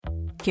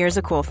Here's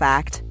a cool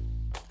fact.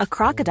 A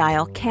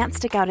crocodile can't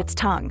stick out its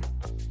tongue.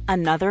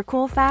 Another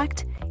cool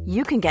fact,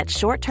 you can get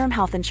short-term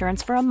health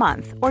insurance for a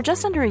month or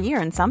just under a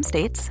year in some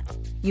states.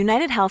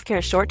 United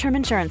Healthcare short-term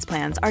insurance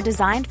plans are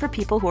designed for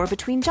people who are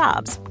between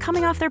jobs,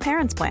 coming off their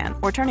parents' plan,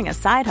 or turning a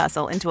side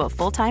hustle into a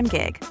full-time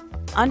gig.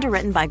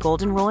 Underwritten by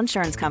Golden Rule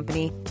Insurance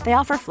Company, they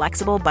offer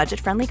flexible,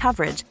 budget-friendly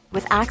coverage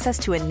with access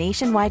to a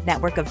nationwide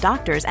network of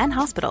doctors and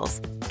hospitals.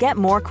 Get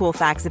more cool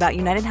facts about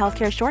United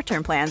Healthcare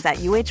short-term plans at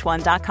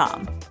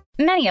uh1.com.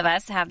 Many of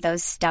us have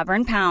those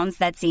stubborn pounds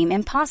that seem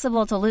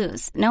impossible to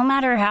lose, no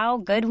matter how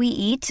good we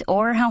eat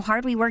or how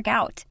hard we work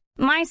out.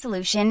 My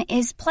solution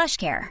is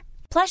PlushCare.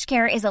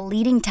 PlushCare is a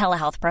leading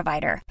telehealth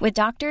provider with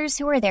doctors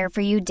who are there for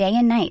you day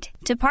and night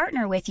to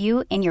partner with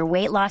you in your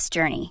weight loss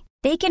journey.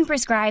 They can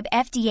prescribe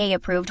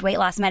FDA-approved weight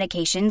loss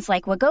medications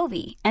like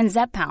Wegovy and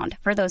Zepbound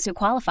for those who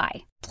qualify.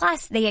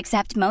 Plus, they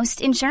accept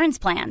most insurance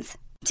plans.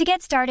 To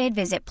get started,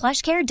 visit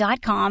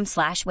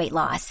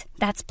plushcare.com/weightloss.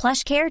 That's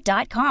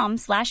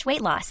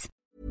plushcare.com/weightloss.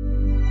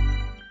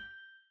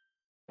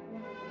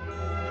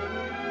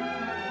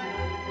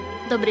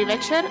 Dobrý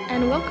večer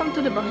and welcome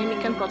to the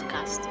Bohemian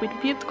Podcast with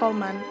Pete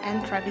Coleman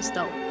and Travis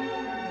Doe.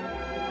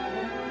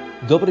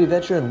 Dobrý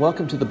večer and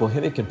welcome to the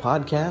Bohemian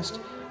Podcast.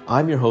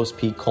 I'm your host,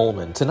 Pete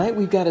Coleman. Tonight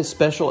we've got a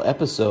special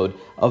episode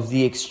of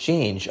The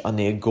Exchange on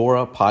the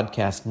Agora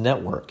Podcast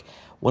Network.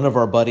 One of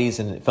our buddies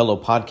and fellow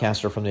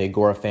podcaster from the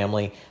Agora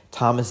family,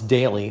 Thomas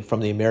Daly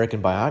from the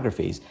American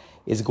Biographies,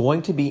 is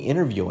going to be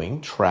interviewing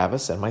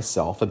Travis and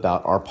myself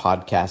about our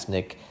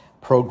Podcastnik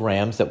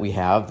programs that we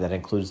have. That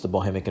includes the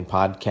Bohemian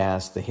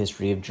Podcast, the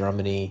History of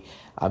Germany,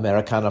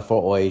 Americana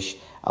for Euch,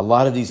 a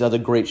lot of these other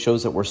great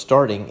shows that we're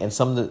starting, and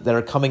some that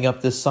are coming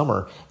up this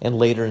summer and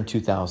later in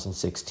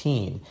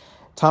 2016.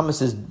 Thomas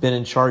has been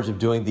in charge of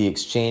doing The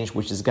Exchange,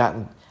 which has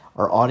gotten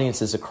our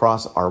audiences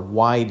across our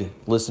wide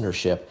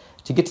listenership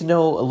to get to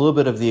know a little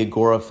bit of the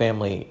Agora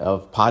family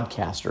of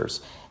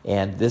podcasters.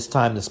 And this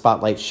time the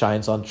spotlight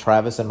shines on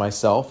Travis and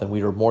myself, and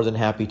we were more than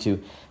happy to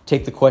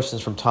take the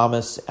questions from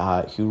Thomas,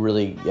 who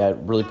really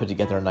put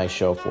together a nice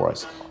show for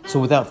us. So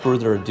without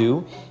further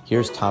ado,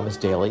 here's Thomas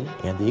Daly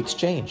and The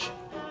Exchange.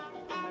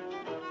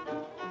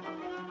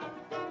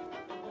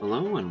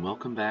 Hello and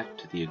welcome back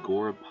to the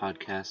Agora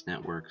Podcast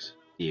Network's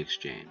The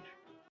Exchange.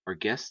 Our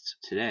guests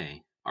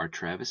today are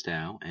Travis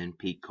Dow and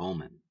Pete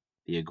Coleman,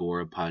 the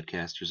Agora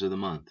Podcasters of the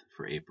Month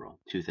for April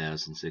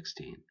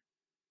 2016.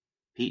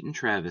 Pete and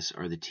Travis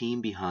are the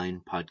team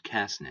behind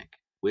Podcastnik,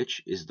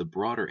 which is the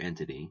broader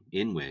entity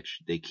in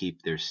which they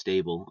keep their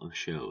stable of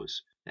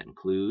shows that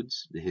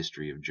includes the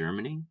History of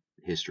Germany,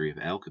 the History of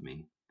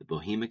Alchemy, the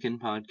Bohemian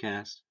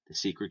Podcast, the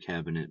Secret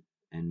Cabinet,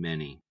 and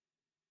many,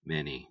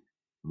 many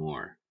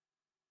more.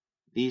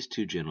 These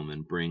two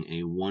gentlemen bring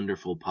a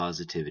wonderful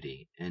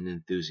positivity and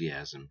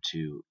enthusiasm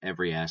to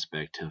every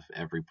aspect of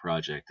every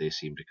project they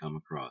seem to come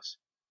across.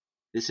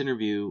 This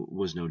interview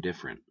was no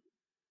different.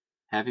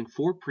 Having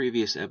 4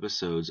 previous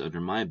episodes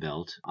under my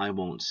belt, I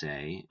won't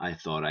say I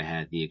thought I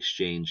had the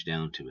exchange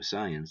down to a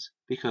science,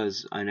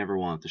 because I never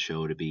want the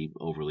show to be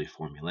overly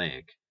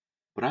formulaic.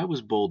 But I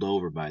was bowled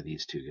over by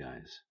these two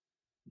guys.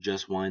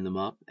 Just wind them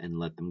up and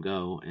let them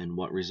go, and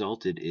what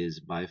resulted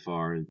is by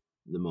far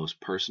the most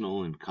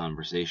personal and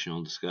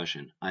conversational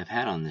discussion I've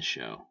had on this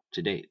show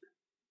to date.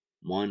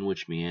 One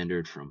which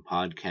meandered from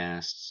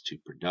podcasts to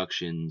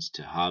productions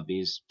to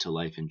hobbies to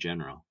life in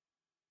general.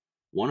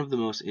 One of the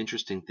most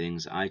interesting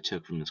things I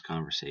took from this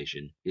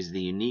conversation is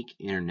the unique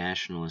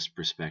internationalist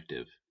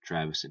perspective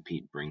Travis and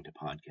Pete bring to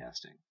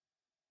podcasting.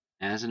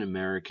 As an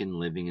American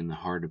living in the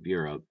heart of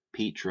Europe,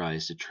 Pete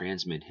tries to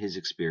transmit his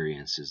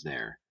experiences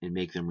there and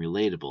make them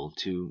relatable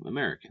to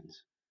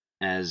Americans.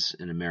 As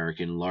an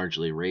American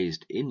largely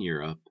raised in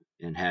Europe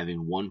and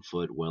having one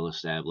foot well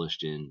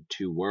established in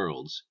 2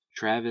 worlds,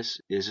 Travis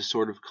is a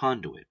sort of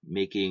conduit,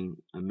 making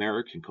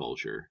American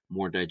culture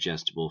more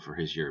digestible for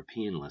his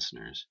European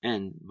listeners,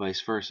 and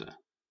vice versa.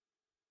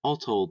 All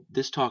told,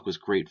 this talk was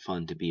great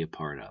fun to be a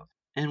part of,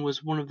 and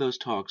was one of those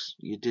talks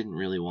you didn't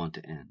really want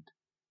to end.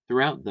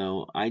 Throughout,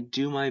 though, I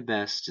do my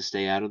best to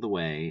stay out of the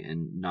way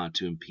and not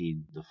to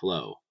impede the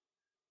flow.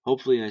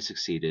 Hopefully I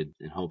succeeded,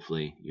 and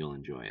hopefully you'll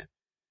enjoy it.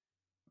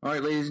 All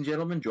right, ladies and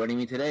gentlemen, joining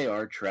me today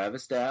are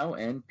Travis Dow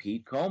and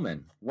Pete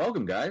Coleman.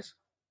 Welcome, guys.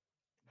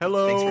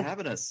 Hello. Thanks for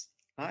having us.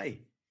 Hi.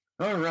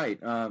 All right,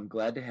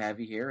 glad to have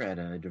you here at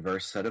a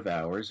diverse set of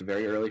hours.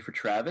 Very early for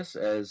Travis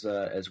as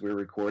we're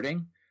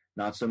recording.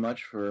 Not so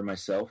much for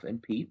myself and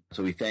Pete.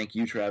 So we thank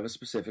you, Travis,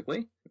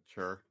 specifically.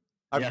 Sure.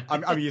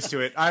 I'm used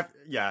to it. I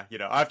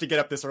have to get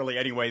up this early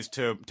anyways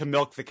to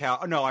milk the cow.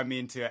 Oh, no, I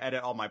mean to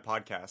edit all my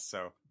podcasts.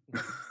 So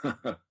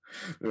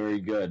very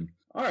good.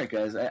 All right,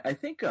 guys. I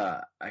think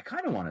I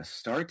kind of want to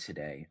start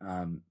today.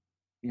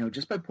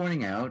 Just by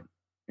pointing out,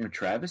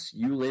 Travis,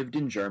 you lived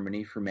in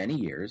Germany for many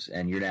years,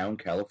 and you're now in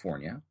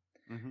California.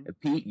 Mm-hmm.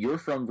 Pete, you're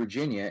from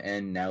Virginia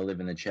and now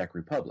live in the Czech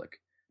Republic.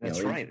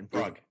 That's right, in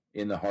Prague.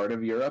 In the heart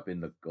of Europe, in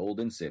the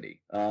Golden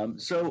City.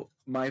 So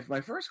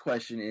my first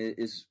question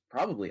is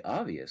probably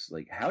obvious.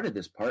 Like, how did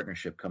this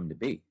partnership come to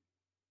be?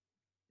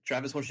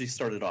 Travis, why don't you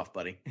start it off,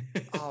 buddy?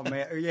 Oh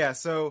man, yeah.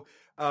 So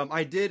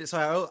I did.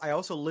 So I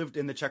also lived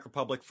in the Czech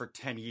Republic for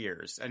 10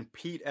 years, and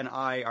Pete and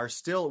I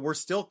we're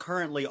still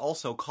currently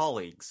also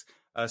colleagues.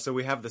 So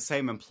we have the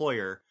same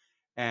employer,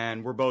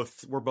 and we're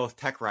both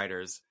tech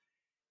writers.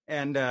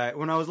 And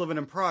when I was living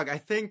in Prague, I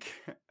think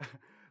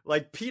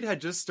like Pete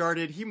had just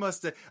started. He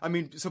must have. I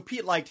mean, so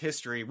Pete liked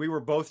history. We were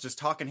both just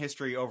talking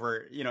history over,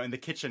 in the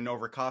kitchen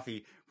over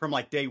coffee from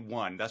like day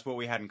one. That's what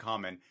we had in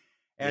common.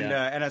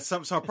 And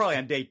so probably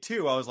on day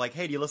two, I was like,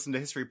 "Hey, do you listen to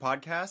history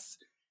podcasts?"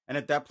 And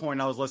at that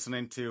point, I was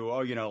listening to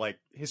like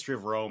history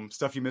of Rome,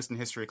 stuff you missed in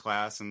history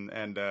class,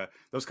 and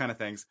those kind of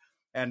things.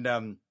 And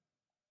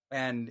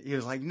he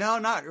was like, "No,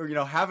 not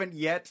haven't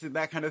yet,"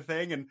 that kind of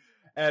thing.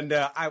 And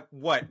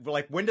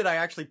when did I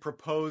actually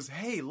propose?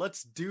 Hey,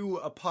 let's do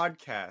a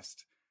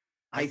podcast.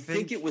 I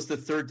think it was the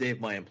third day of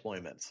my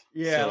employment.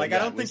 Yeah, I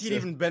don't think he'd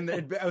even been there.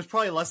 It was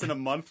probably less than a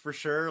month for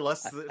sure. I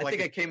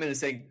think I came in and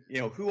saying,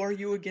 who are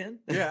you again?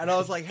 Yeah, and I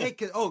was like, hey,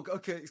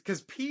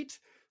 because Pete,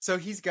 so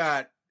he's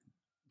got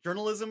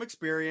journalism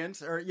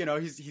experience, or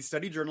he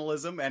studied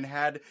journalism and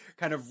had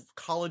kind of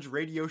college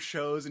radio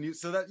shows, and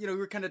so that we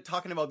were kind of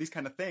talking about these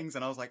kind of things,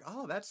 and I was like,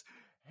 oh,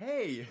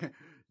 hey,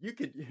 you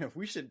could,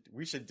 we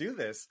should do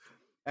this,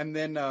 and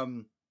then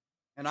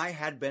and I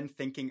had been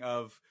thinking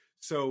of.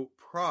 So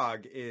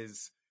Prague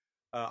is,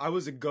 I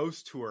was a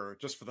ghost tour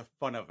just for the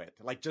fun of it,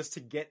 like just to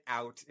get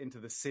out into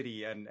the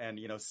city and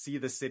see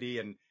the city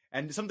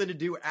and something to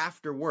do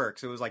after work.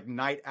 So it was like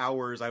night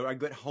hours.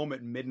 I'd get home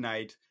at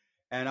midnight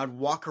and I'd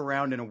walk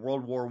around in a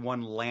World War I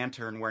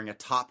lantern wearing a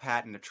top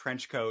hat and a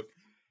trench coat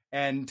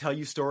and tell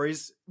you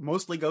stories,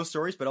 mostly ghost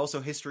stories, but also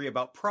history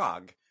about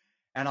Prague.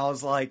 And I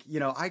was like,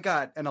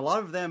 and a lot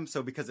of them,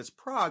 so because it's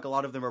Prague, a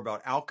lot of them are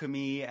about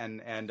alchemy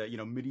and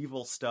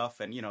medieval stuff.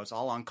 And, it's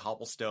all on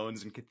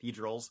cobblestones and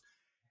cathedrals.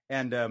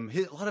 And a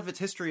lot of it's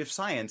history of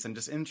science and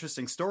just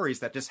interesting stories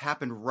that just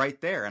happened right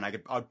there. And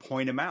I'd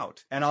point them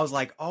out. And I was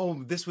like,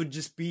 oh, this would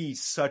just be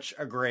such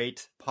a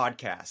great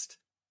podcast.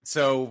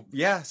 So,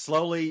 yeah,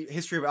 slowly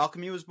History of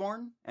Alchemy was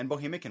born and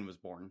Bohemican was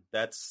born.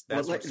 That's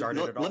what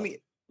started it all.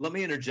 Let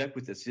me interject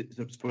with this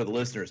for the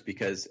listeners,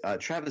 because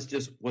Travis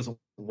just wasn't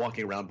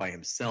walking around by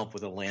himself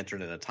with a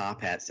lantern and a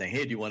top hat saying,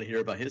 hey, do you want to hear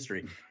about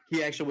history?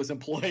 He actually was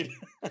employed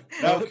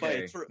by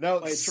a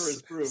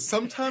tourist group.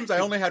 Sometimes I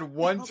only had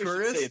one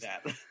tourist. Say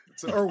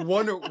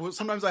that.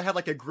 Sometimes I had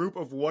like a group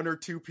of one or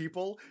two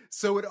people.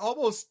 So it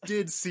almost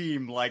did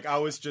seem like I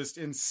was just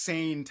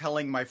insane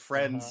telling my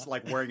friends,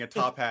 like wearing a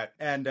top hat.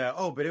 And,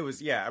 but it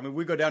was, I mean,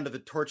 we go down to the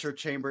torture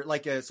chamber.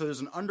 So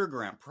there's an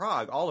underground.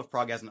 All of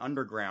Prague has an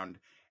underground.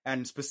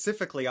 And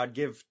specifically, I'd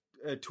give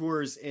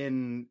tours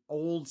in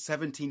old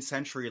 17th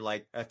century,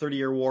 like a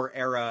 30-year war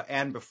era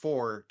and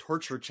before,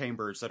 torture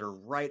chambers that are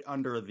right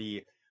under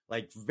the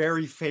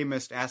very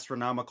famous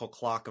astronomical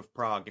clock of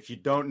Prague. If you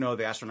don't know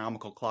the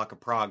astronomical clock of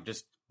Prague,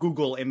 just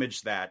Google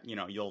image that.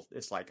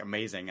 It's like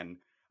amazing. And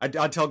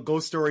I'd tell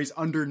ghost stories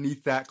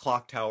underneath that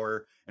clock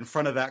tower, in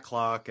front of that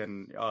clock,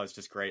 and it's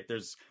just great.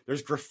 There's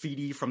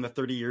graffiti from the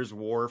 30 Years'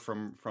 War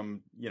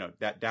from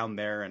that down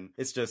there, and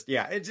it's just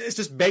it's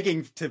just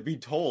begging to be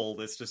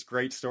told. It's just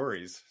great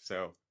stories.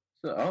 So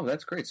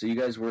that's great. So you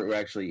guys were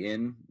actually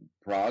in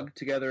Prague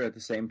together at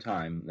the same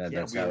time.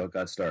 That's how it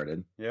got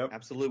started. Yep,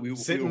 absolutely.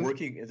 We were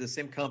working at the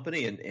same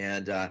company,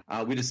 and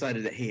we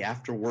decided that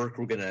after work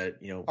we're gonna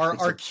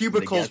our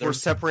cubicles were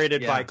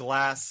separated by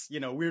glass. We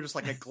were just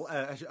like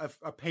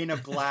a pane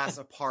of glass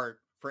apart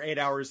for 8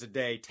 hours a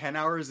day, 10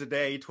 hours a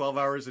day, 12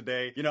 hours a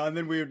day. And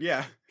then we would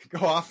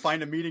go off,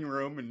 find a meeting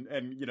room,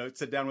 and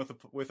sit down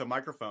with a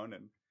microphone,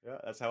 and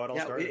that's how it all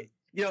started.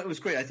 It was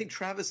great. I think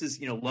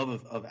Travis's,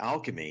 love of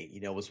alchemy,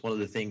 was one of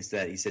the things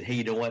that he said, hey,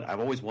 you know what?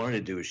 I've always wanted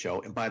to do a show.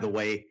 And by the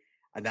way,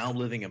 I'm now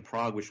living in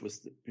Prague, which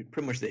was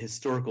pretty much the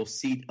historical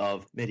seat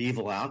of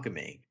medieval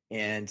alchemy.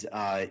 And,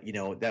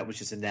 that was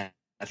just a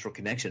natural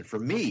connection. For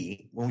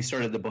me, when we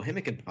started the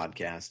Bohemican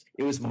podcast,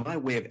 it was my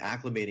way of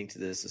acclimating to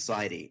this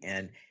society.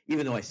 And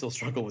even though I still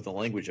struggle with the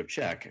language of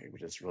Czech,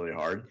 which is really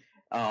hard,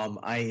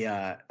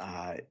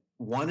 I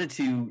wanted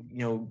to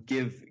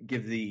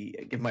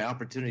give my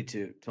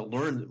opportunity to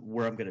learn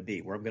where I'm going to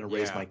be, where I'm going to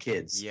raise my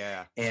kids,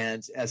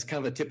 and as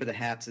kind of a tip of the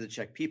hat to the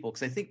Czech people,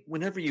 because I think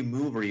whenever you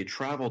move or you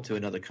travel to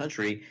another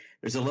country,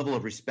 there's a level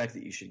of respect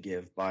that you should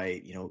give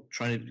by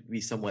trying to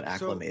be somewhat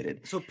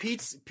acclimated. So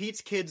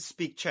Pete's kids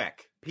speak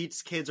Czech.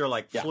 Pete's kids are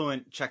like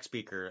fluent Czech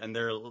speaker, and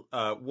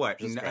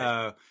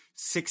they're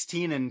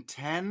 16 and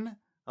 10,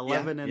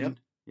 11 and.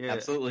 Yeah,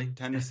 absolutely.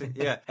 10 to 6,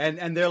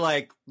 and they're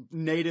like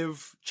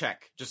native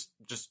Czech, just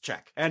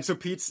Czech. And so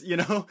Pete's,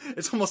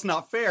 it's almost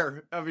not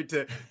fair. I mean,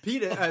 to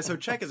Pete, so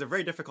Czech is a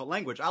very difficult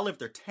language. I lived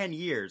there 10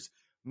 years.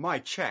 My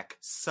Czech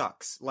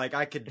sucks. Like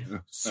I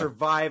could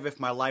survive if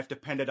my life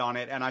depended on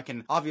it, and I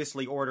can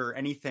obviously order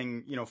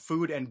anything,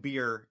 food and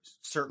beer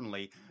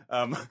certainly.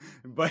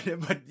 But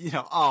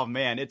oh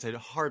man, it's a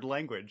hard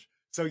language.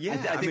 So yeah,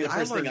 I think the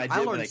first thing I did when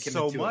I learned came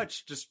so into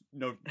much just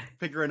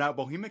figuring out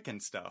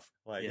Bohemican stuff.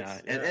 Like, yeah,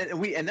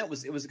 and it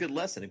was a good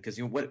lesson because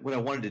what I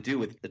wanted to do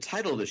with the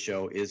title of the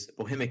show is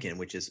Bohemican,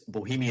 which is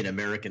Bohemian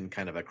American,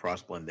 kind of a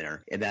cross blend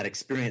there, and that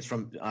experience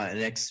from an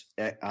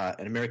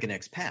American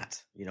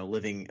expat,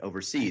 living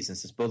overseas, and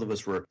since both of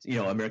us were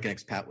American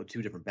expat with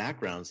two different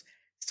backgrounds,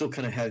 still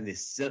kind of having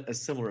a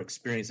similar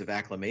experience of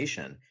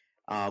acclimation.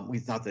 We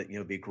thought that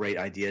it'd be a great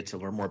idea to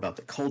learn more about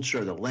the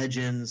culture, the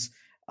legends.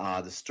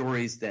 The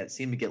stories that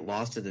seem to get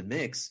lost in the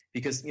mix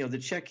because, the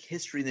Czech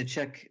history and the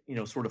Czech,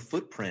 sort of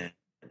footprint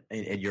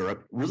in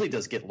Europe really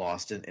does get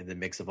lost in the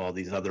mix of all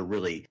these other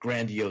really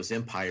grandiose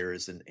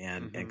empires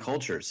and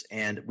cultures.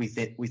 And we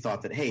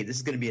thought that, hey, this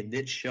is going to be a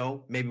niche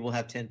show. Maybe we'll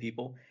have 10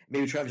 people.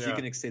 Maybe, Travis, you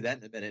can say that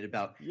in a minute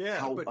about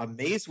how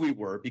amazed we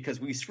were because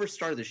we first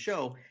started the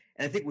show.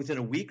 And I think within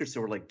a week or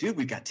so, we're like, dude,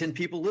 we've got 10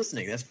 people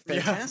listening. That's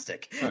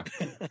fantastic. Yeah.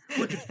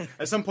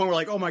 At some point, we're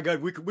like, oh my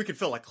God, we could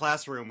fill a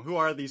classroom. Who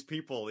are these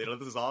people?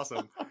 This is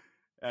awesome.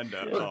 And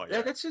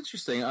that's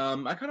interesting.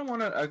 I kind of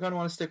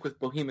want to stick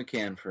with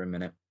Bohemican for a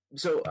minute.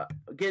 So,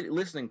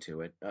 listening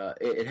to it,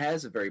 it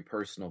has a very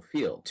personal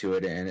feel to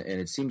it, and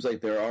it seems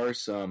like there are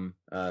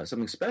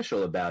something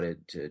special about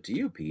it to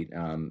you, Pete.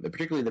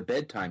 Particularly the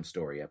bedtime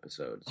story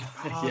episodes.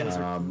 Those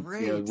are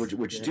great.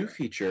 Which do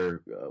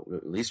feature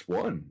at least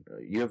one.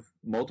 You have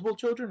multiple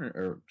children,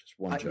 or just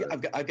one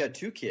child? I've got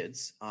two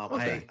kids.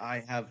 Okay.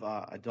 I have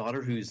a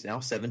daughter who's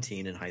now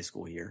 17 in high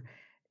school here.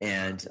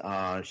 And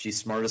she's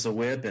smart as a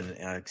whip and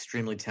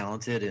extremely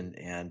talented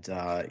and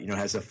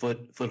has a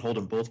foothold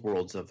in both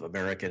worlds of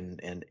American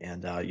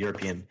and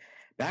European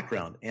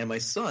background. And my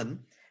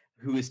son,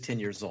 who is 10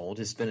 years old,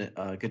 has spent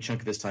a good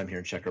chunk of his time here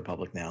in Czech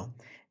Republic now.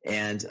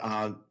 And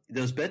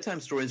those bedtime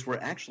stories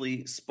were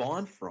actually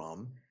spawned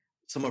from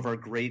some of our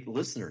great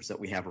listeners that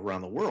we have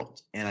around the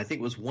world. And I think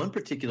it was one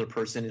particular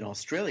person in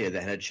Australia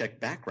that had a Czech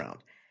background.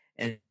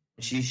 And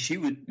she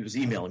was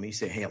emailing me,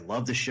 saying, hey, I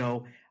love the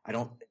show.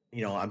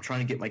 I'm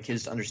trying to get my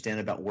kids to understand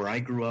about where I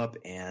grew up,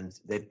 and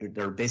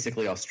they're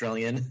basically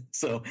Australian.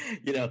 So,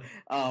 it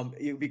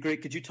would be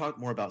great. Could you talk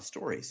more about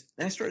stories?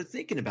 And I started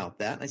thinking about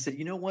that. And I said,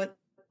 you know what?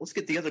 Let's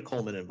get the other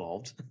Coleman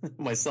involved,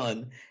 my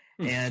son.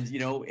 And,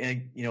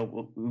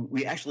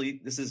 we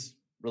actually, this is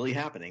really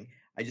happening.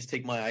 I just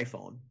take my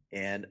iPhone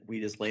and we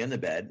just lay on the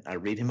bed. I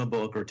read him a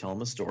book or tell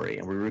him a story,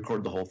 and we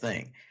record the whole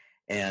thing.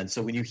 And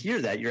so when you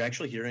hear that, you're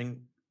actually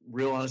hearing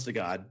real honest to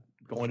God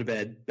going to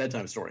bed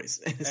bedtime stories.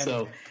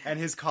 And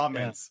his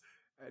comments.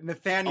 Yeah.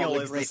 Nathaniel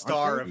is the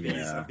star of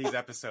these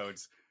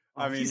episodes.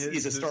 I mean,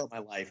 he's a star of my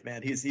life,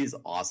 man. He's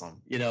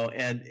awesome,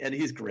 and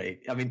he's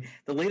great. I mean,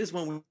 the latest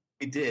one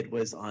we did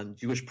was on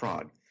Jewish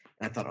Prague.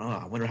 And I thought,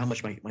 I wonder how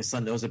much my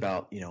son knows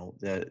about,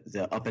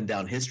 the up and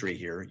down history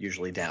here,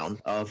 usually down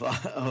of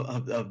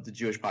the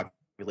Jewish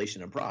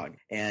population in Prague.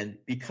 And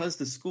because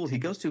the school he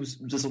goes to,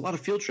 there's a lot of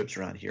field trips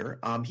around here.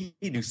 He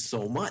knew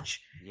so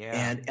much.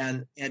 Yeah.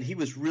 And he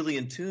was really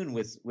in tune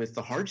with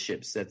the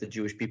hardships that the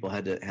Jewish people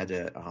had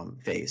to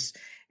face.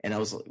 And I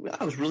was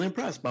really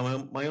impressed by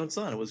my own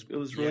son. It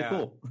was really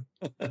cool.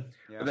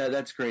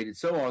 That's great. It's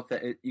so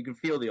authentic. You can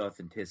feel the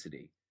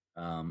authenticity.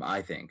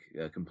 I think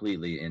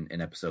completely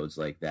in episodes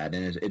like that,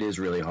 and it is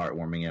really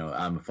heartwarming.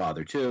 I'm a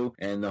father too,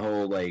 and the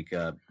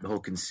whole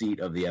conceit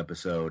of the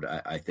episode,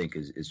 I think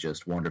is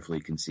just wonderfully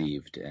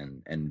conceived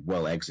and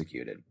well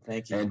executed.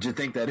 Thank you. And to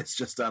think that it's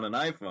just on an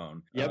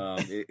iPhone,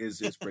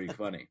 is pretty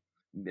funny.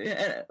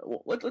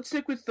 Let's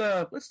stick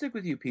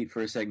with you, Pete,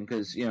 for a second,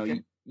 because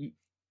you're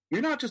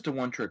not just a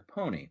one-trick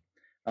pony.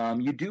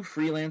 You do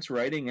freelance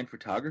writing and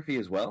photography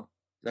as well.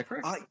 Is that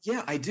correct?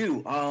 Yeah, I do.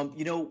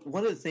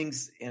 One of the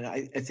things, and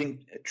I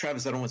think,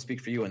 Travis, I don't want to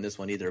speak for you on this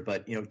one either,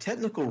 but,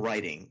 technical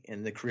writing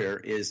in the career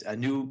is a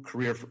new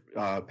career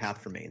path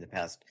for me in the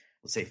past,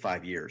 let's say,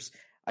 5 years.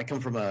 I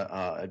come from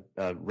a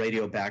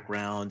radio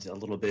background, a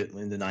little bit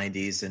in the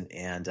 90s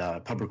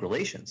and public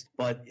relations.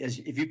 But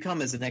if you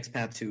come as an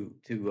expat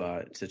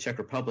to Czech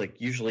Republic,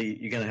 usually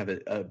you're going to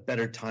have a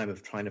better time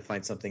of trying to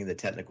find something in the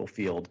technical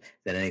field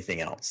than anything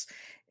else.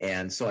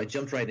 And so I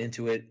jumped right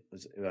into it. It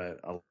was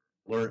a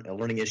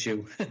learning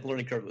issue.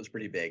 Learning curve was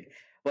pretty big.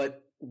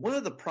 But one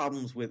of the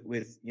problems with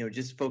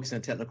just focusing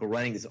on technical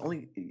writing is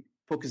only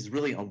focuses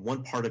really on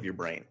one part of your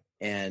brain.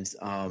 And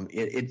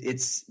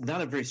it's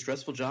not a very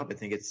stressful job. I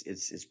think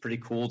it's pretty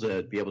cool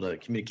to be able to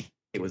communicate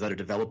with other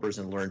developers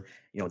and learn,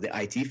 the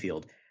IT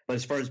field. But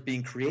as far as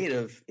being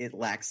creative, it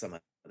lacks some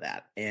of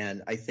that.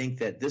 And I think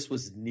that this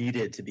was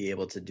needed to be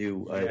able to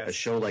do a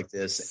show like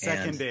this.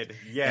 Seconded.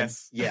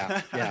 Yes.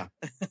 Yeah.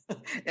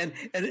 and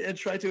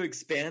try to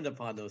expand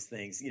upon those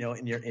things,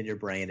 in your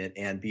brain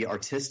and be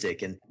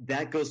artistic. And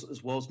that goes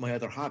as well as my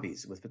other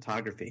hobbies with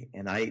photography.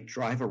 And I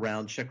drive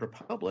around Czech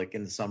Republic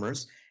in the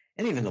summers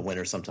and even the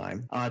winter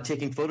sometime,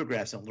 taking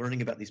photographs and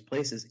learning about these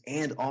places,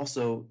 and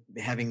also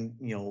having,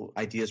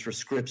 ideas for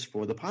scripts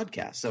for the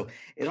podcast. So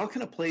it all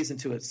kind of plays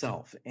into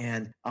itself.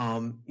 And,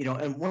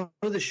 and one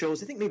of the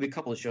shows, I think maybe a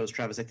couple of shows,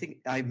 Travis, I think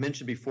I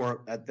mentioned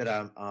before that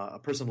I'm a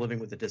person living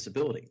with a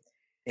disability.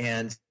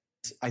 And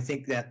I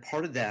think that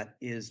part of that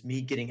is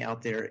me getting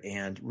out there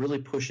and really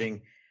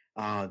pushing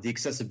the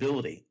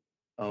accessibility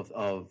of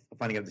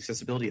finding out the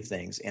accessibility of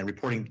things and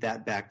reporting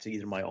that back to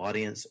either my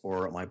audience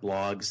or my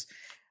blogs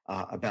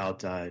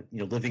about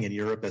living in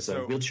Europe as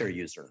a wheelchair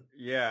user.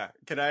 Yeah,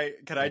 can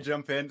I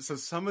jump in? So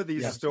some of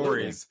these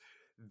stories,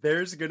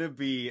 there's gonna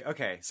be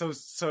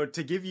So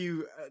to give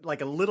you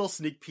like a little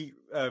sneak peek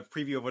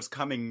preview of what's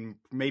coming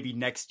maybe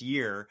next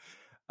year,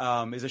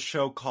 is a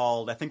show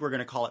called, I think we're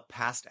gonna call it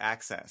Past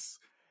Access.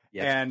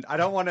 Yep.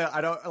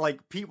 And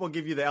Pete will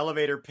give you the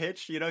elevator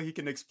pitch, he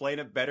can explain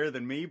it better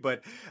than me,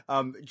 but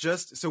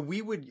just so we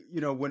would,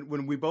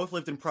 when we both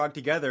lived in Prague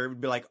together, it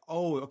would be like,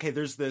 oh, okay,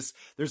 there's this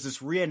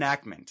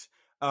reenactment,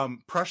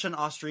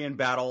 Prussian-Austrian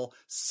battle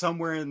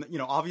somewhere in,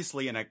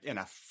 obviously in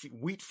a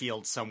wheat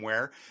field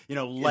somewhere,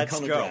 let's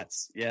go.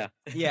 Yeah.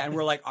 Yeah. And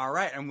we're like, all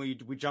right. And we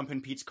jump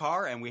in Pete's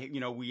car and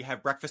we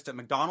have breakfast at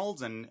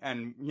McDonald's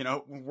and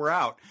we're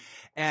out.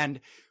 And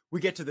we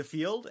get to the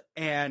field,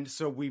 and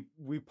so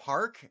we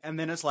park, and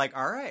then it's like,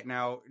 all right,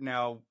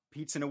 now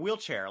Pete's in a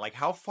wheelchair. Like,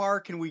 how far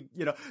can we,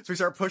 so we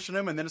start pushing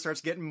him, and then it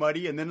starts getting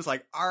muddy, and then it's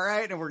like, all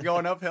right, and we're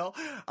going uphill.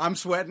 I'm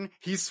sweating,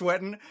 he's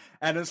sweating,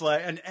 and it's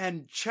like,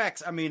 and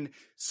checks. I mean,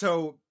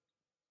 so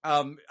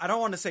I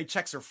don't want to say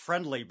checks are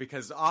friendly,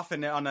 because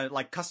often on a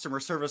like customer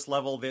service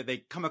level,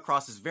 they come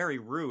across as very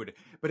rude.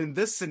 But in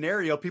this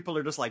scenario, people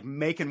are just like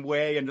making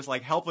way and just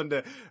like helping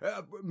to,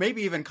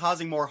 maybe even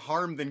causing more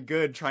harm than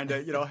good, trying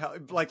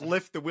to, like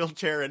lift the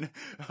wheelchair and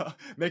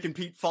making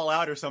Pete fall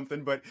out or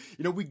something. But,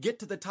 we get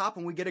to the top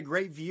and we get a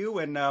great view,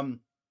 and,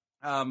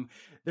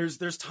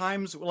 there's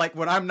times like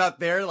when I'm not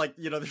there, like,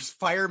 there's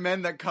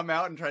firemen that come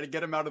out and try to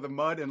get him out of the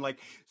mud, and like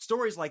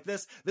stories like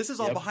this is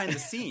all behind the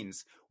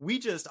scenes. We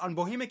just on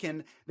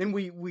Bohemican, then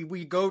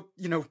we go,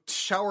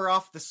 shower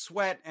off the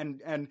sweat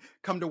and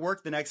come to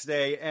work the next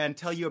day and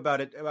tell you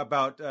about it,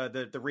 about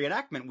the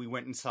reenactment we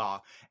went and saw.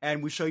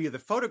 And we show you the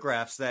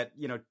photographs that,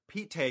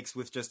 Pete takes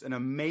with just an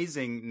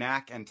amazing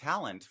knack and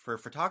talent for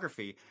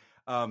photography.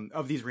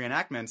 Of these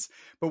reenactments,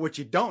 but what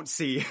you don't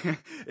see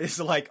is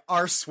like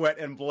our sweat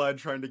and blood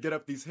trying to get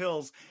up these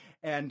hills,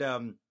 and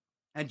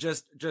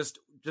just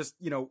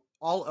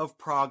all of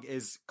Prague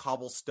is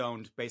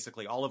cobblestoned,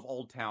 basically all of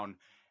Old Town,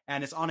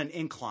 and it's on an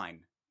incline.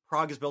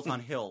 Prague is built on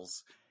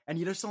hills, and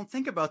you just don't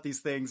think about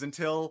these things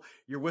until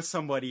you're with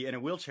somebody in a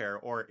wheelchair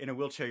or in a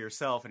wheelchair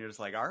yourself, and you're just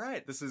like, all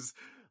right,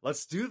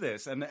 let's do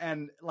this.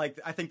 And like,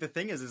 I think the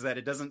thing is that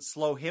it doesn't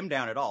slow him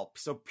down at all.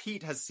 So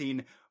Pete has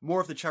seen more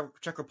of the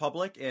Czech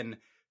Republic in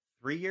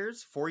 3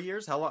 years, 4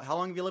 years. How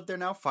long have you lived there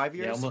now? 5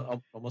 years? Yeah,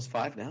 almost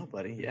 5 now,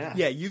 buddy. Yeah.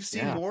 Yeah. You've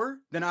seen more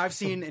than I've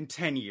seen in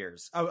 10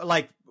 years.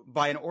 Like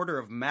by an order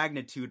of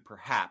magnitude,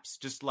 perhaps.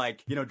 Just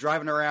like,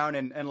 driving around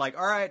and like,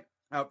 all right,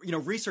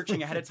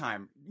 researching ahead of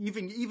time,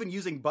 even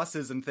using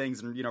buses and things,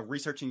 and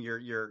researching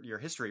your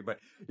history. But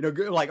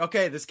like,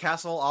 okay, this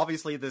castle,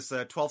 obviously this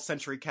 12th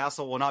century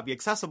castle will not be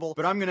accessible,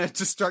 but I'm gonna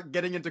just start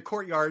getting into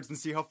courtyards and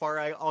see how far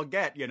I'll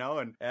get,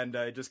 and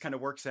it just kind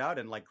of works out,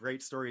 and like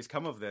great stories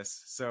come of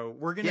this. So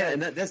we're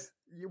gonna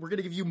we're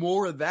gonna give you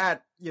more of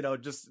that,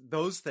 just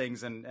those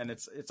things, and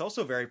it's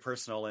also very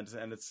personal,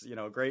 and it's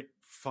great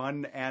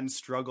fun and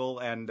struggle,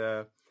 and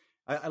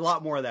a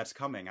lot more of that's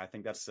coming. I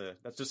think that's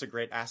just a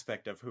great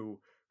aspect of who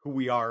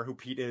we are, who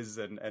Pete is,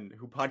 and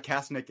who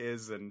Podcastnik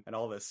is, and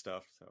all this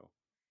stuff. So.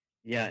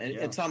 Yeah,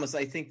 and Thomas,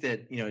 I think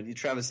that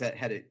Travis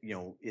had it.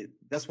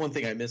 That's one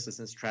thing I miss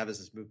since Travis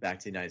has moved back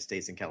to the United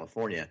States in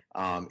California.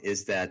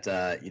 Is that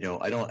I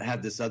don't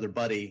have this other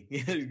buddy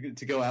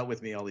to go out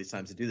with me all these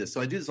times to do this.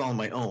 So I do this all on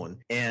my own,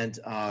 and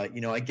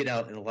I get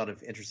out in a lot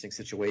of interesting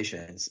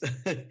situations.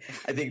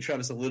 I think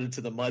Travis alluded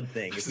to the mud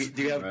thing.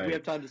 Do we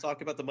have time to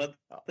talk about the mud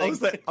thing?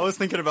 I was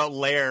thinking about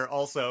Lair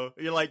also.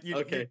 You're like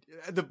okay.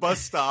 The bus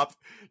stop,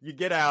 you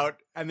get out,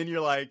 and then you're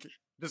like,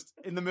 just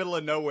in the middle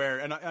of nowhere,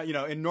 and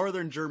in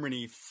northern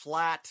Germany,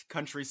 flat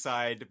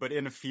countryside, but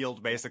in a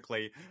field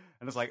basically,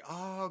 and it's like,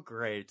 oh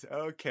great,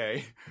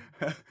 okay.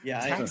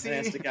 Yeah, I asked the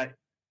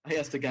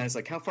guy, it's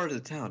like, how far to the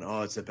town?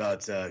 Oh, it's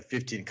about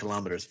 15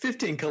 kilometers.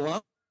 15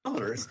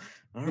 kilometers?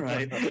 All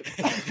right.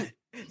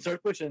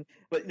 Start pushing.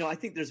 But I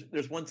think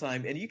there's one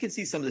time, and you can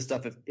see some of this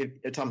stuff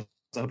if Thomas,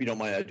 I hope you don't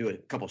mind. I do a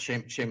couple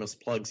shameless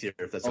plugs here,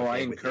 if that's okay. I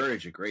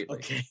encourage it greatly.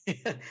 Okay.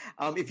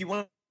 If you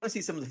want to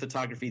see some of the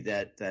photography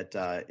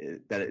that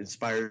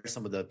inspires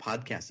some of the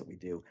podcasts that we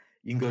do,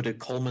 you can go to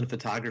Coleman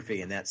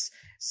Photography, and that's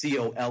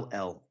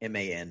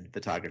COLLMAN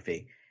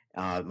Photography.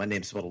 My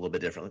name's spelled a little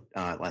bit different.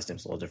 Last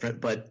name's a little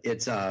different, but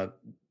it's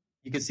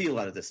you can see a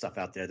lot of this stuff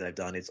out there that I've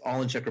done. It's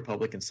all in Czech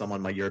Republic and some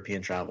on my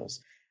European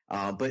travels.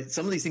 But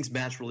some of these things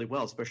match really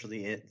well,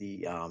 especially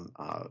the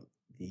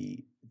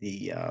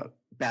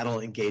battle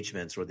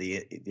engagements or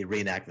the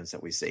reenactments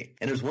that we see.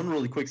 And there's one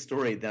really quick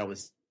story that I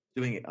was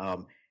doing.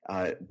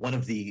 One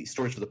of the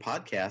stories for the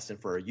podcast and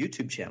for our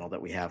YouTube channel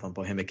that we have on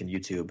Bohemican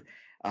YouTube,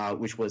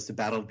 which was the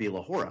Battle of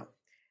Bielorussia.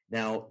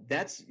 Now,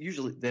 that's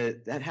usually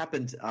that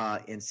happened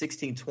in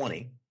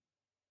 1620,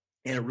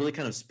 And it really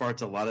kind of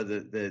sparked a lot of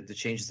the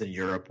changes in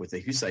Europe with the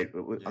Hussite.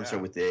 I'm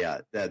sorry, with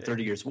the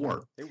 30 Years'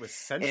 War. It was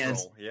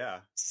central,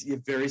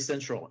 very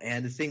central.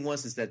 And the thing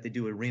is that they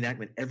do a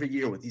reenactment every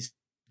year with these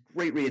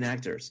great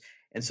reenactors.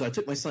 And so I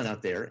took my son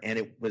out there, and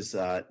it was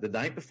the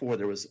night before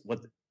there was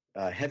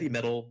a heavy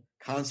metal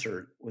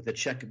concert with a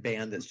Czech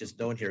band that's just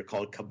known here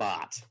called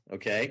Kabat.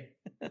 Okay,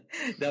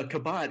 now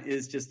Kabat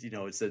is just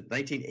it's a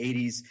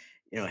 1980s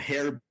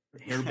hair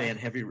band,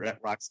 heavy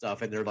rock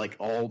stuff, and they're like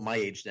all my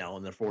age now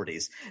in their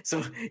 40s.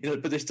 So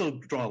but they still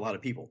draw a lot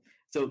of people.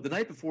 So the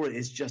night before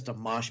is just a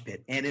mosh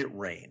pit, and it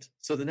rained.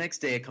 So the next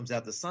day it comes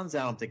out, the sun's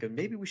out. I'm thinking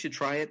maybe we should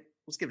try it.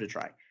 Let's give it a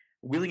try.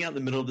 Wheeling out in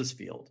the middle of this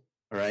field,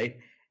 all right.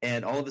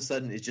 And all of a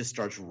sudden, it just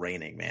starts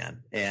raining,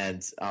 man.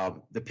 And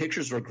the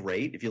pictures were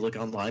great. If you look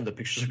online, the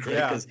pictures are great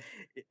because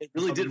it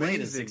really did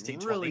rain in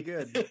 1620. Really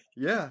good.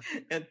 Yeah.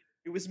 And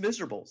it was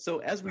miserable. So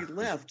as we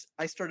left,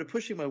 I started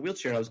pushing my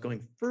wheelchair. I was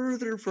going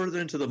further and further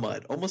into the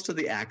mud, almost to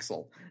the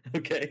axle.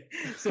 Okay.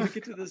 So we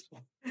get to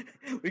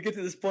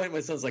this point. My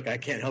son's like, I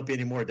can't help you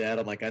anymore, Dad.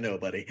 I'm like, I know,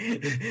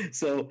 buddy.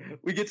 So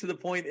we get to the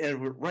point,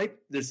 and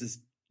there's this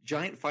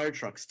giant fire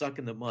truck stuck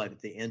in the mud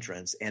at the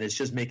entrance, and it's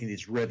just making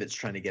these rivets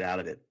trying to get out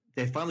of it.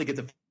 They finally get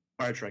the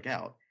fire truck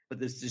out, but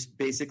there's just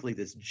basically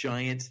this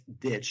giant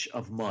ditch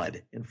of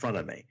mud in front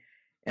of me.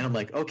 And I'm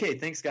like, okay,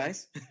 thanks,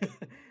 guys.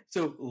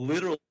 So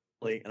literally,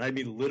 and I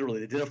mean literally,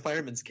 they did a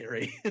fireman's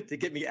carry to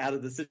get me out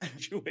of the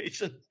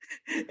situation.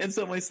 And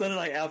so my son and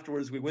I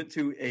afterwards, we went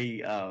to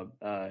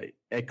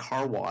a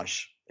car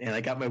wash, and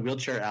I got my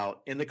wheelchair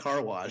out in the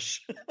car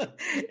wash, and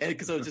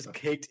because I was just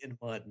caked in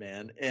mud,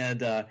 man.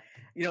 And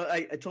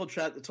I told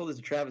this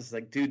to Travis,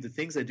 like, dude, the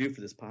things I do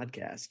for this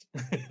podcast.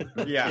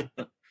 Yeah.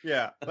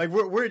 Yeah, like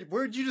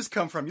where'd you just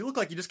come from? You look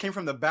like you just came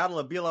from the Battle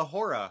of Bila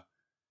Hora.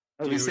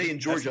 We say in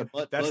Georgia,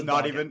 that's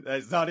not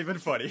even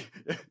funny.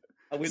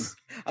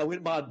 I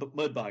went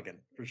mud bogging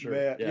for sure.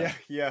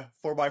 Yeah,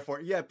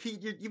 4x4. Yeah,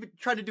 Pete, you've been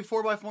trying to do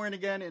 4x4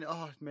 again, and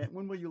oh man,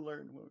 when will you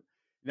learn?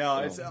 No,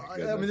 it's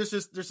I mean, there's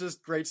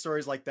just great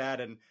stories like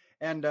that,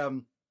 and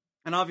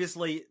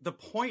obviously the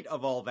point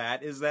of all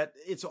that is that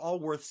it's all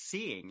worth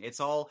seeing.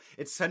 It's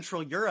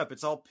Central Europe.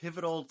 It's all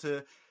pivotal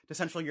to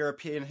Central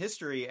European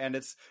history, and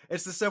it's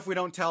the stuff we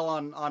don't tell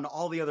on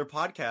all the other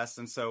podcasts.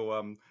 And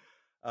so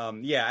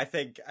I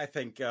think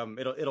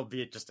it'll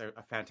be just a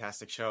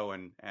fantastic show,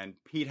 and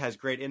Pete has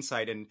great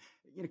insight in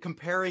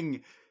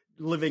comparing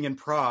living in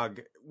Prague,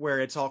 where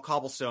it's all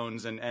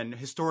cobblestones and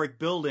historic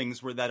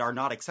buildings that are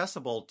not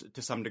accessible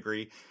to some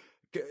degree,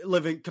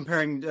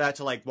 comparing that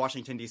to like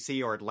Washington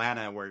D.C. or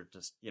Atlanta, where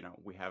just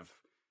we have,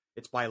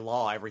 it's by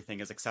law everything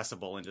is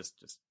accessible, and just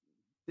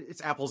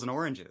it's apples and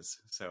oranges.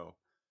 So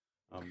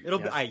it'll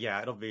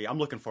be. I'm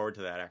looking forward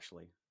to that,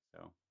 actually.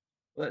 So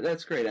well,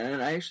 that's great,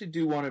 and I actually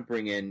do want to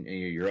bring in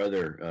your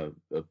other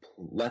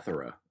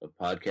plethora of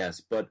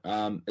podcasts, but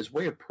as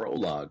way of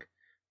prologue,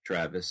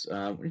 Travis,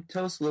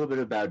 tell us a little bit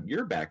about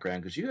your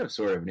background, because you have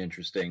sort of an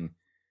interesting,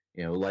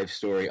 life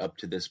story up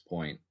to this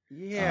point.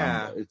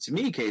 Yeah, to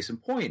me, case in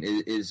point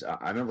is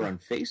I remember on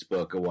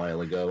Facebook a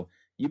while ago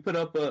you put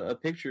up a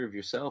picture of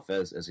yourself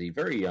as a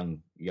very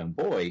young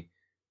boy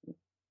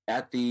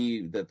at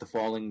the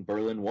falling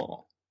Berlin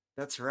Wall.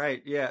 That's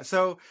right. Yeah.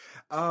 So,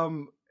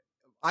 I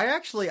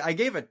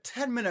gave a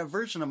 10-minute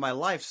version of my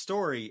life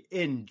story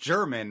in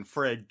German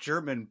for a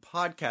German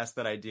podcast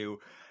that I do.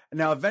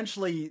 Now,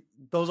 eventually,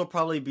 those will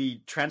probably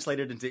be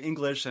translated into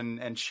English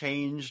and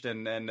changed,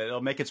 and it'll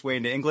make its way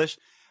into English.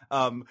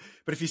 But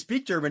if you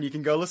speak German, you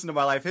can go listen to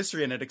my life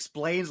history, and it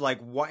explains it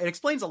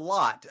explains a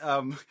lot.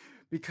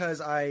 Because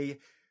I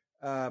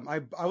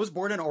was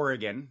born in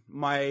Oregon.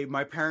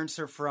 My parents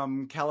are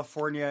from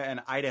California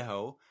and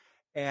Idaho,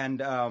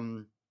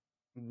 and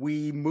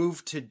we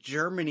moved to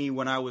Germany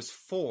when I was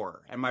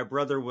 4, and my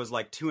brother was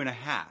like 2.5.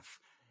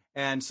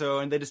 And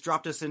they just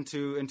dropped us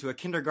into a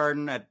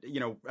kindergarten at,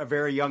 a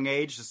very young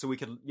age, just so we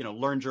could,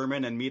 learn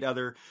German and meet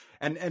other,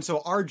 and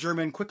so our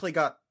German quickly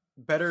got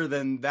better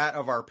than that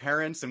of our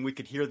parents, and we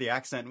could hear the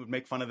accent and would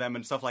make fun of them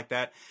and stuff like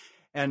that.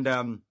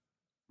 And,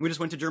 we just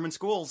went to German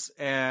schools,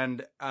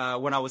 and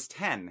when I was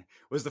 10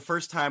 was the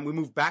first time we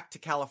moved back to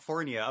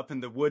California, up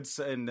in the woods,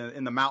 in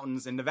the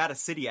mountains, in Nevada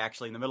City,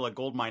 actually, in the middle of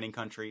gold mining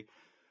country.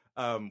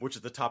 Which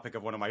is the topic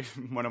of one of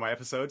my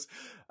episodes.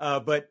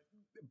 But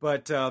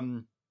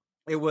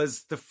it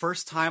was the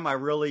first time I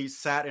really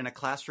sat in a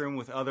classroom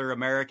with other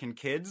American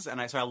kids,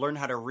 and I learned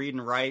how to read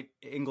and write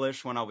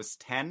English when I was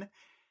 10,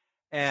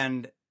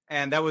 and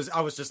it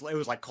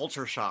was like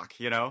culture shock,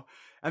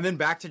 And then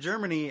back to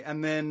Germany,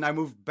 and then I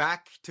moved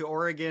back to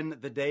Oregon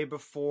the day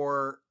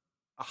before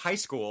high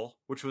school,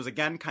 which was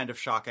again kind of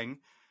shocking,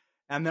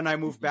 and then I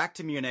moved back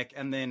to Munich,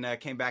 and then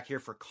came back here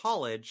for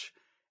college.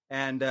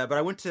 And but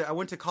I went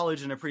to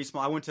college in a pretty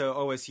small. I went to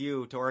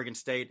OSU, to Oregon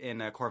State in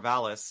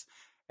Corvallis,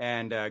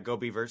 and go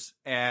Beavers.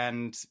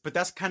 But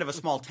that's kind of a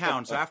small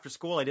town. So after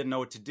school, I didn't know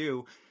what to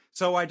do.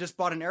 So I just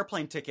bought an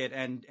airplane ticket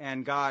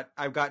and got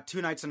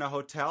 2 nights in a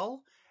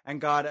hotel,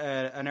 and got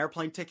an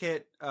airplane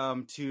ticket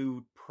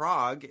to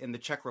Prague in the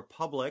Czech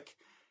Republic,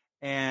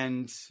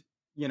 and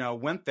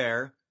went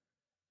there.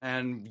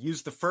 and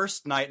used the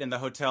first night in the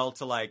hotel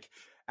to like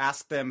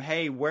ask them,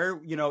 hey, where,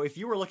 if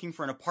you were looking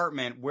for an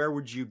apartment, where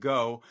would you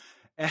go?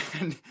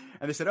 And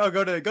they said, oh,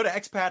 go to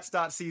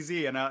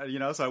expats.cz.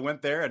 And, so I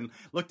went there and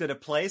looked at a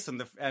place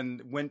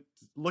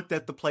looked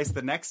at the place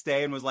the next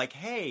day and was like,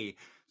 hey,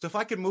 so if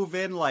I could move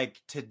in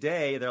like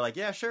today, they're like,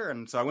 yeah, sure.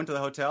 And so I went to the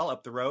hotel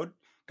up the road,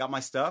 got my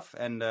stuff,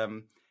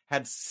 and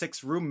had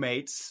 6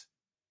 roommates.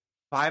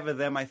 5 of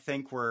them, I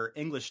think, were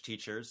English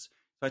teachers.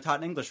 So I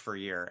taught English for a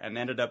year and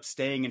ended up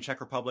staying in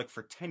Czech Republic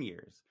for 10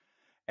 years.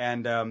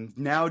 And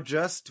now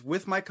just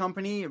with my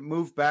company,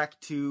 moved back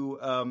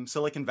to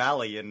Silicon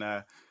Valley and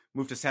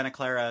moved to Santa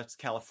Clara,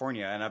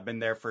 California. And I've been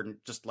there for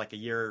just like a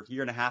year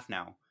and a half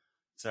now.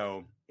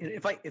 So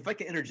if I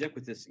can interject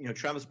with this,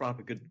 Travis brought up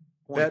a good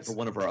point for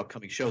one of our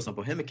upcoming shows on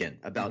Bohemican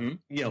about,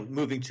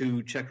 moving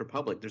to Czech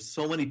Republic. There's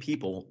so many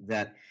people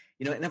that,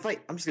 and if I'm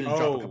just going to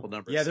drop a couple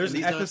numbers. Yeah, there's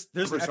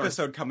an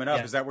episode coming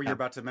up. Is that what you're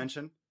about to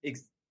mention?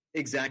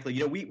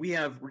 Exactly.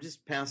 we're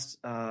just past,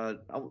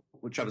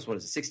 Travis, what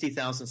is it,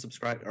 60,000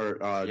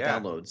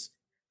 downloads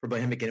for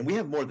Bohemican. And we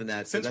have more than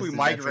that. Since we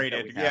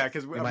migrated.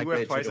 Because we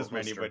have twice as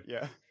many, but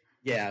yeah.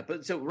 Yeah,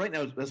 but so right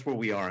now that's where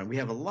we are, and we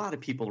have a lot of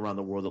people around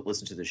the world that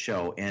listen to the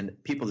show,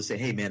 and people that say,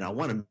 "Hey, man, I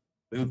want to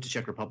move to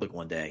Czech Republic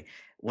one day.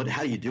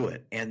 How do you do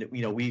it?" And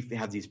we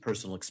have these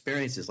personal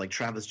experiences, like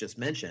Travis just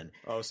mentioned,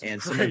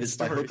 and some of it's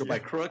by hook or by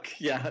crook.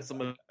 Yeah, some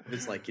of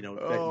it's like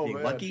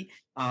being lucky.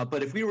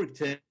 But if we were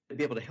to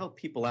be able to help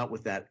people out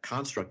with that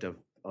construct of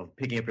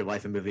picking up your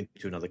life and moving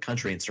to another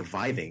country and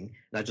surviving,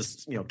 not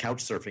just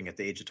couch surfing at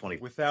the age of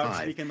 25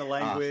 without speaking the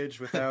language,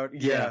 without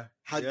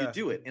how do you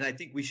do it? And I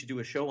think we should do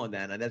a show on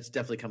that, and that's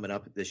definitely coming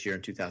up this year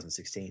in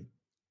 2016.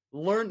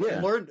 Learn.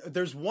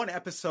 There's one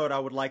episode I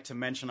would like to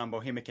mention on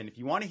Bohemican. If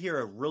you want to hear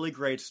a really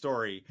great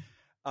story,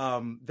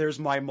 there's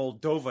my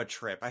Moldova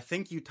trip. I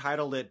think you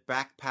titled it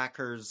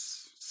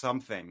Backpackers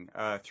something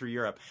through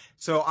Europe.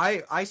 So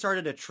I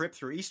started a trip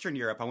through Eastern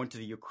Europe. I went to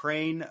the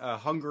Ukraine,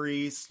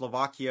 Hungary,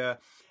 Slovakia,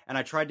 and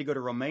I tried to go to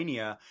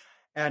Romania.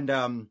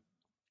 And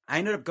I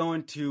ended up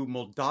going to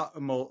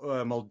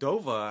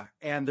Moldova,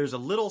 and there's a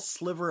little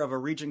sliver of a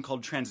region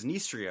called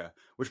Transnistria,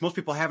 which most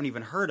people haven't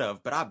even heard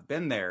of, but I've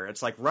been there.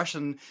 It's like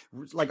Russian,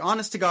 like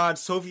honest to God,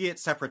 Soviet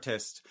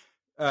separatist.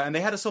 And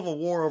they had a civil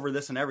war over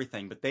this and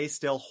everything, but they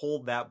still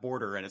hold that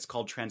border, and it's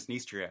called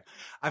Transnistria.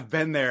 I've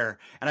been there,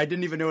 and I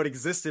didn't even know it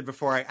existed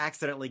before I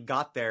accidentally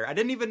got there. I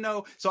didn't even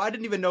know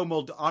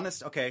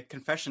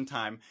confession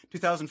time,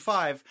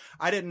 2005,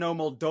 I didn't know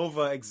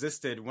Moldova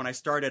existed when I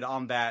started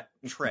on that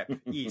trip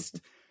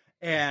east.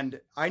 And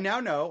I now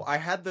know. I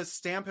had the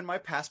stamp in my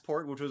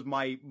passport, which was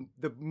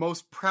the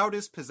most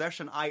proudest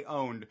possession I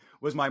owned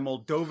was my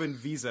Moldovan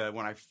visa.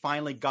 When I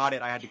finally got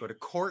it, I had to go to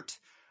court.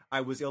 I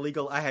was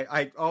illegal.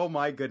 Oh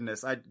my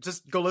goodness. I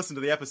just go listen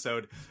to the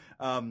episode.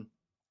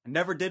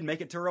 Never did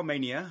make it to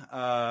Romania.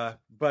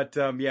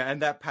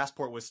 And that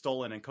passport was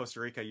stolen in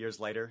Costa Rica years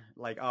later.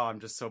 I'm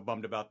just so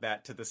bummed about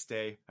that to this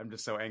day. I'm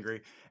just so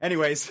angry.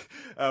 Anyways,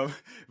 so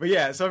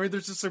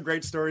there's just some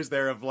great stories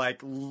there of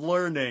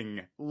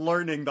learning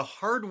the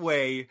hard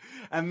way,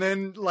 and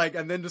then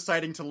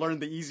deciding to learn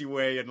the easy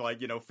way and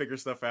figure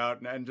stuff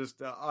out and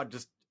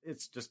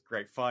it's just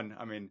great fun.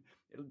 I mean,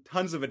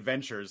 tons of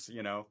adventures,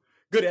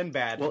 good and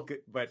bad.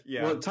 But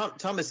yeah. Well,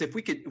 Thomas, if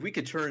we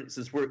could turn,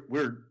 since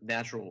we're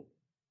natural,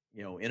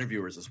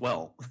 interviewers as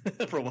well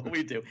for what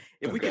we do.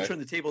 If we could turn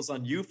the tables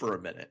on you for a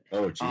minute.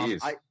 Oh,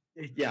 geez.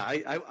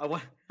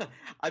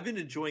 I've been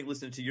enjoying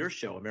listening to your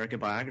show,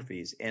 American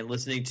Biographies, and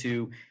listening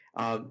to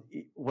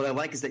what I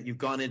like is that you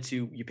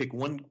pick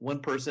one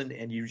person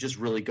and you just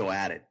really go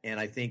at it. And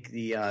I think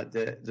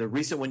the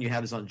recent one you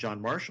have is on John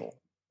Marshall.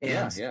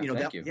 And,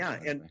 thank you.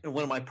 And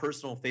one of my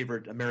personal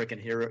favorite American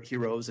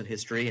heroes in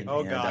history, and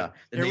the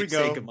Here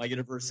namesake of my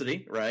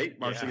university, right,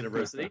 Marshall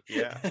University.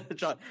 Yeah,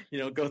 John,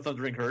 go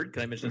Thundering Herd.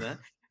 Can I mention that?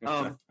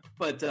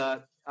 But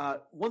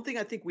one thing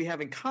I think we have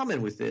in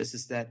common with this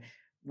is that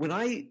when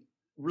I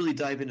really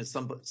dive into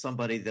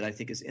somebody that I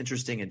think is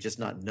interesting and just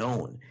not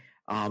known,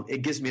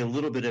 it gives me a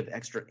little bit of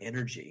extra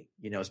energy,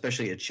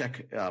 especially a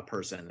Czech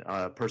person,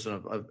 a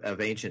person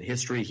of ancient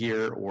history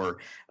here or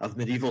of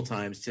medieval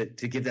times to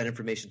give that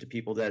information to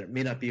to that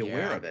may not be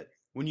aware of it.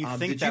 When you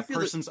think that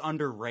person's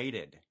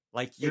underrated,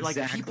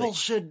 people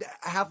should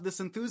have this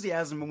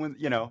enthusiasm when,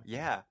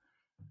 Yeah.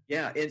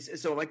 And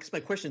so my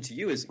question to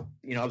you is,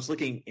 I was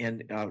looking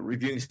and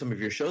reviewing some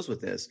of your shows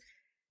with this.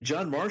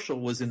 John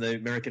Marshall was in the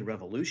American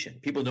Revolution.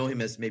 People know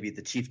him as maybe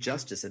the Chief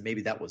Justice, and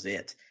maybe that was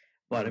it.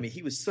 But I mean,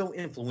 he was so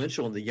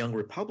influential in the young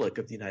republic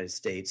of the United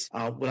States.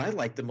 What I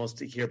liked the most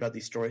to hear about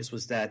these stories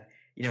was that,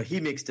 he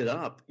mixed it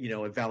up,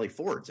 at Valley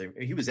Forge.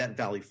 He was at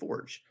Valley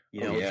Forge,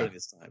 during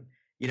this time.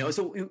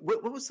 So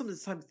what was some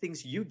of the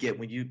things you get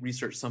when you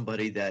research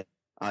somebody that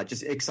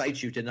just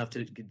excites you enough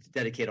to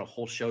dedicate a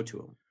whole show to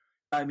them?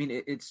 I mean,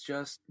 it's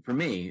just, for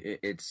me,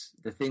 it's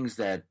the things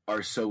that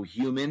are so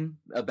human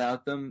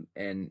about them,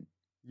 and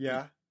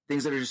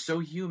things that are just so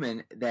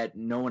human that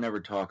no one ever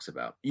talks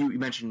about. You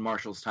mentioned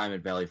Marshall's time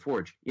at Valley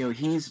Forge.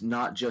 He's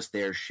not just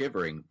there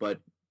shivering,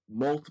 but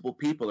multiple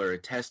people are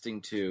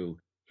attesting to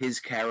his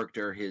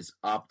character, his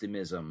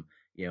optimism,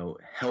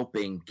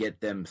 helping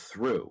get them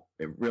through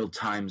real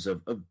times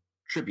of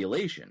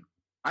tribulation.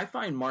 I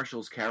find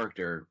Marshall's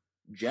character,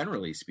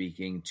 generally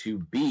speaking, to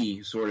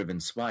be sort of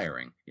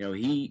inspiring.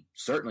 He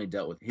certainly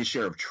dealt with his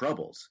share of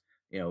troubles,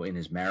 in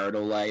his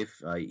marital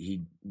life.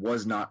 He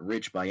was not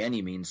rich by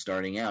any means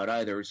starting out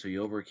either, so he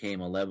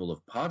overcame a level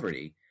of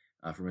poverty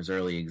from his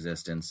early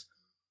existence.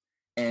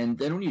 And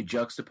then when you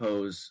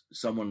juxtapose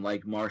someone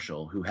like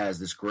Marshall, who has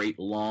this great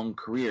long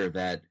career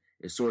that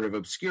is sort of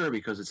obscure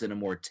because it's in a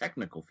more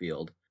technical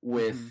field,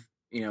 with,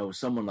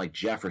 someone like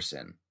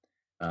Jefferson,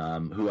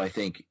 who I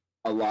think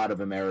a lot of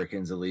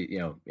Americans, at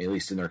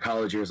least in their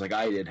college years, like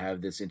I did,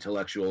 have this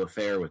intellectual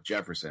affair with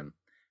Jefferson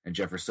and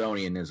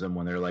Jeffersonianism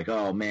when they're like,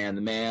 oh man,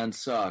 the man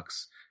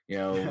sucks.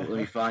 Let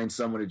me find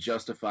someone to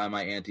justify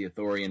my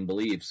anti-Authorian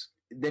beliefs.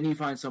 Then you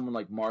find someone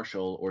like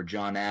Marshall or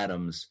John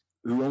Adams,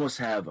 who almost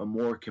have a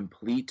more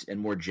complete and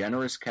more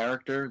generous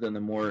character than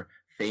the more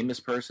famous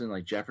person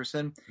like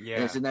Jefferson. Yeah.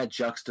 And it's in that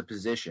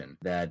juxtaposition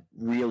that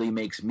really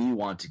makes me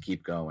want to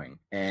keep going,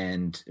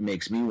 and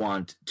makes me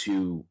want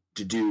to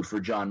do for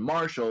John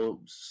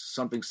Marshall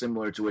something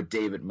similar to what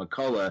David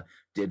McCullough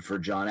did for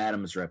John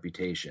Adams'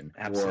 reputation.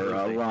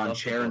 Absolutely. Or Ron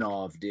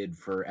Chernow did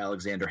for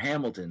Alexander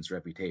Hamilton's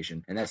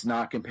reputation. And that's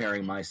not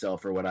comparing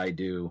myself or what I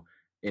do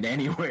in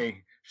any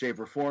way, shape,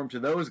 or form to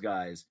those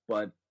guys,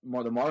 but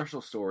more the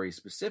Marshall story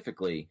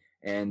specifically,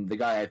 and the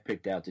guy I've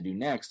picked out to do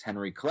next,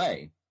 Henry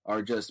Clay,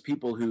 are just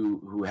people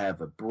who have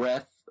a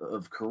breadth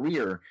of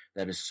career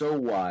that is so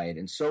wide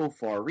and so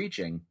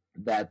far-reaching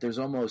that there's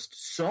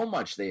almost so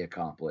much they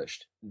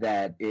accomplished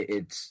that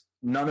it's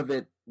none of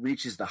it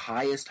reaches the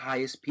highest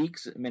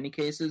peaks in many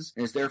cases,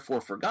 and is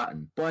therefore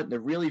forgotten. But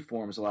it really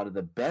forms a lot of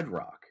the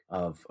bedrock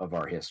of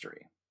our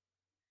history.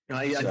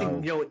 I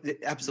think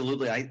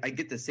absolutely. I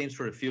get the same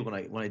sort of feel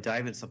when I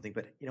dive into something,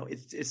 but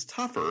it's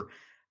tougher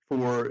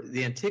for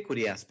the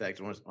antiquity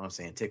aspect. I want to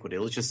say antiquity.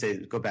 Let's just say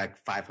go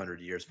back 500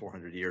 years,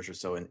 400 years or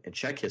so in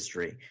Czech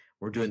history.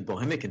 We're doing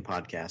Bohemican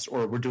podcast,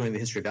 or we're doing the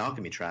history of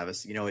alchemy,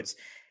 Travis. We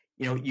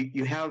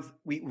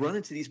run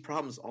into these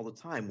problems all the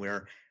time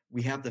where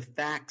we have the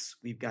facts,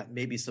 we've got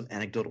maybe some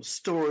anecdotal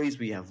stories,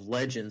 we have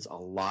legends, a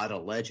lot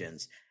of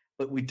legends,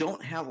 but we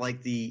don't have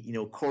like the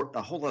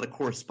a whole lot of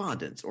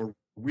correspondence or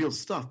real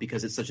stuff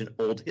because it's such an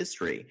old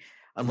history.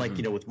 Unlike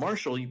with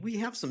Marshall, we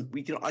have some.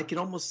 I can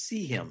almost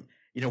see him.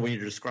 When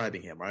you're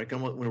describing him, right?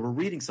 When we're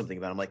reading something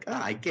about him, I'm like,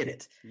 I get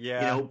it.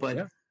 Yeah.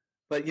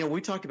 But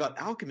we talked about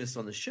alchemists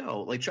on the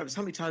show. Like, Travis,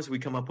 how many times have we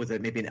come up with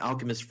maybe an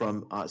alchemist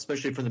from,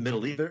 especially from the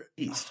Middle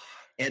East?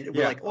 And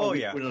we're like,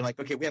 we're like,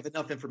 okay, we have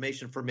enough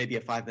information for maybe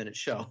a 5-minute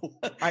show.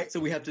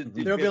 So we have to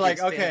do. They'll be like,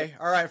 okay,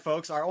 all right,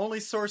 folks, our only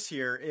source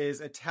here is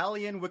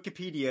Italian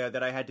Wikipedia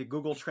that I had to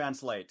Google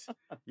Translate.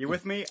 You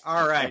with me?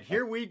 All right,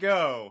 here we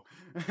go.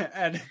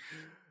 And,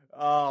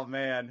 oh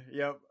man,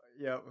 yep.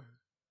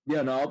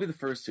 Yeah, no, I'll be the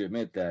first to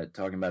admit that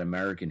talking about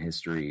American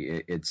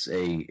history, it's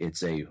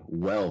a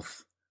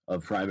wealth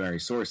of primary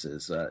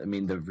sources.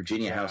 The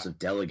Virginia House of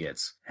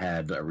Delegates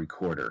had a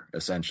recorder,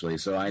 essentially.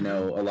 So I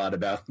know a lot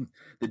about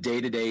the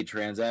day-to-day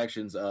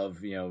transactions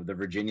of, the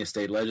Virginia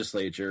state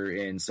legislature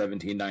in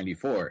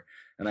 1794.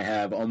 And I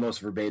have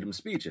almost verbatim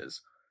speeches.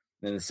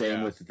 And the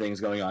same with the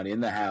things going on in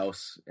the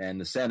House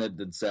and the Senate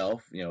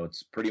itself.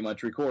 It's pretty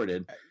much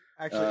recorded.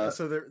 Actually,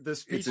 so the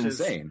speeches... It's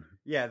insane.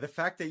 Yeah, the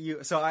fact that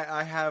you... So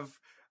I have...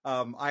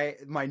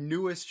 my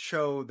newest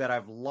show that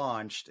I've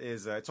launched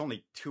is it's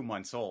only 2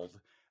 months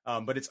old,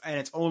 but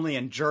it's only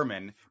in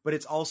German. But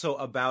it's also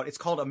it's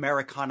called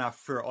Americana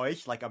für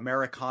euch, like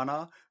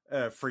Americana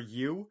for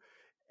you.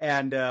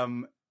 And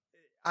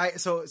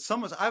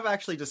I've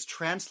actually just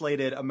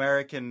translated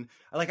American.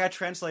 Like I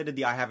translated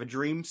the "I Have a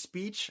Dream"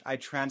 speech. I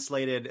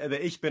translated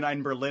the "Ich bin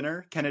ein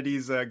Berliner,"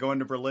 Kennedy's going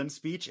to Berlin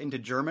speech, into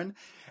German,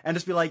 and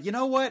just be like, you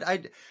know what,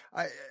 I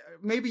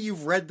maybe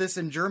you've read this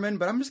in German,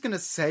 but I'm just going to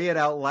say it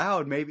out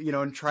loud, maybe,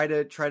 and try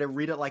to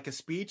read it like a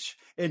speech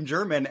in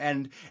German.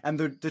 And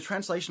the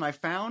translation I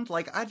found,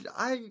 like,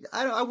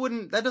 I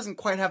wouldn't, that doesn't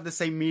quite have the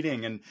same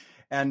meaning.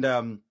 And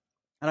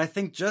I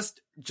think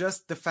just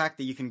the fact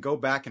that you can go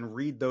back and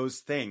read those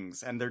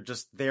things and they're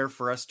just there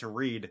for us to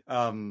read,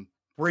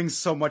 brings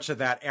so much of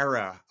that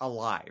era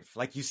alive.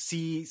 Like you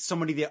see so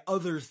many of the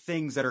other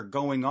things that are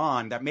going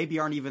on that maybe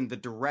aren't even the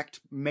direct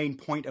main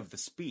point of the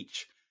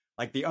speech.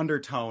 Like the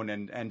undertone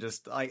and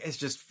just like it's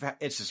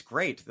just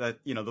great that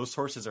those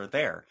sources are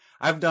there.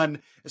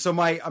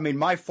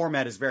 My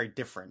format is very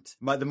different.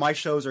 My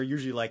shows are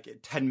usually like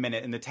in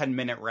the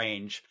 10-minute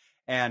range,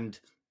 and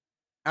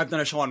I've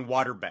done a show on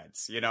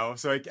waterbeds,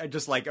 so I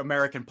just like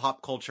American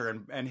pop culture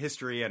and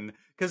history, and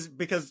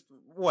because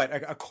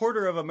a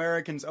quarter of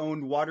Americans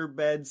owned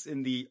waterbeds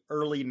in the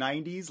early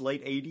 90s,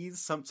 late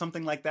 80s,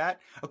 something like that.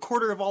 A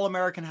quarter of all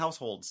American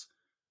households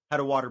had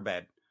a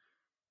waterbed.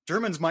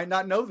 Germans might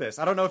not know this.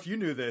 I don't know if you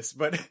knew this,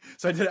 but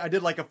so I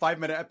did like a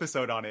 5-minute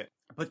episode on it.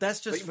 But that's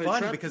just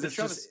fun because it's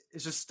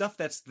just stuff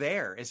that's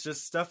there. It's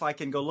just stuff I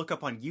can go look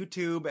up on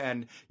YouTube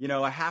and,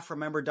 a half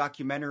remembered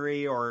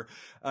documentary or,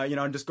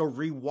 and just go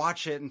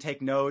rewatch it and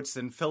take notes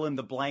and fill in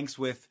the blanks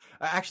with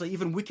actually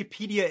even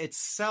Wikipedia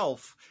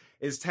itself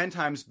is 10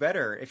 times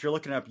better if you're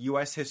looking up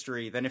US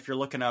history than if you're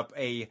looking up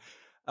a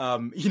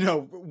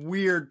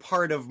weird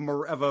part of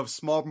a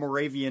small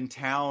Moravian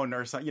town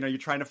or something. You're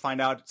trying to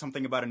find out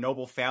something about a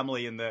noble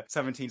family in the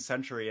 17th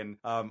century, and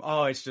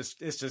it's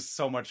just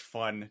so much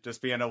fun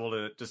just being able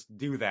to just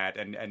do that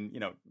and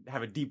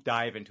have a deep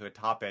dive into a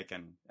topic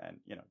and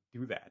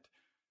do that.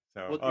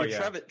 So,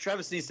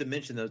 Travis needs to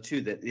mention though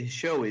too that his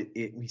show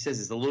he says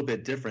is a little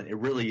bit different. It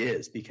really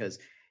is because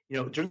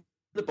during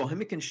the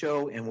Bohemican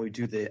show and when we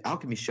do the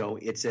Alchemy show,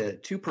 it's a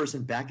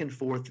 2-person back and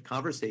forth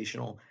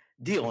conversational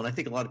deal, and I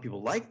think a lot of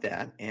people like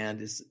that,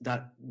 and it's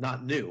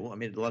not new. I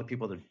mean, a lot of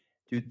people that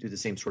do the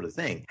same sort of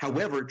thing.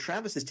 However,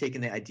 Travis has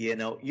taken the idea.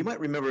 Now, you might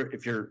remember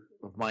if you're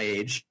of my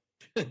age,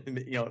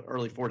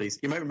 early 40s,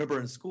 you might remember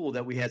in school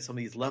that we had some of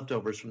these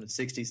leftovers from the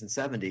 60s and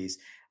 70s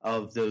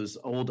of those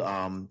old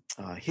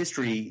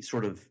history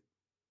sort of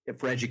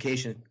for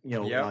education.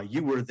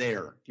 You were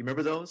there. Do you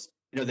remember those?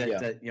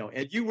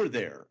 And you were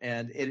there,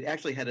 and it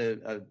actually had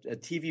a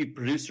TV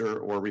producer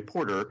or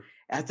reporter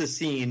at the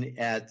scene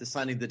at the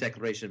signing of the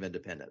Declaration of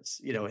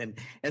Independence,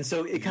 and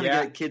so it kind of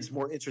got kids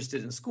more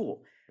interested in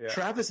school. Yeah.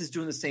 Travis is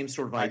doing the same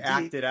sort of idea.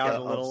 Act it out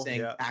a little.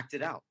 Saying, act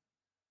it out.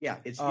 Yeah,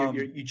 it's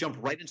you jump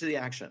right into the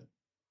action.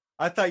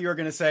 I thought you were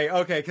going to say,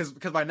 okay,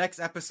 because my next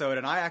episode,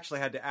 and I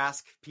actually had to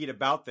ask Pete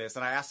about this,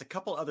 and I asked a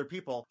couple other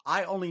people.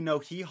 I only know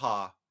Hee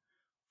Haw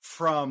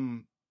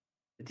from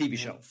TV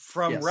show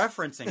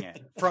referencing it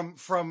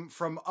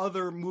from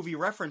other movie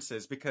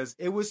references because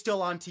it was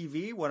still on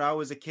TV when I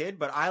was a kid,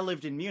 but I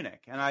lived in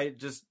Munich and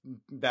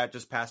that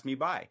just passed me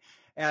by.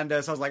 And so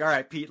I was like, all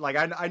right, Pete, like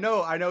I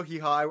know Hee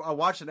Haw. I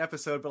watched an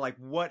episode, but like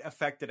what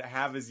effect did it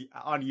have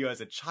on you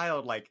as a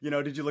child? Like,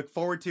 did you look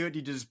forward to it?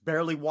 Did you just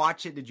barely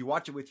watch it? Did you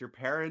watch it with your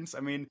parents? I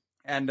mean,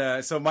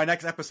 and so my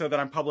next episode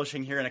that I'm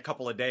publishing here in a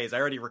couple of days, I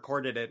already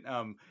recorded it.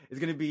 Is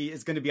going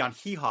to be on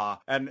Hee Haw,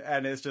 and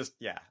it's just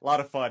a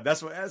lot of fun.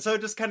 So it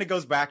just kind of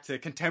goes back to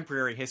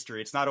contemporary history.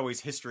 It's not always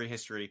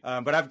history.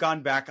 But I've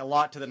gone back a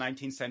lot to the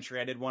 19th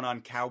century. I did one on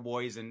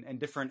cowboys and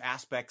different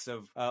aspects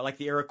of like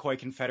the Iroquois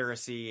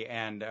Confederacy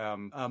and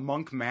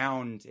Monk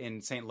Mound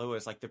in St.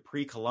 Louis, like the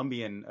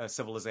pre-Columbian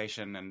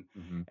civilization,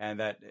 and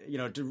that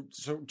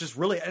so just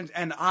really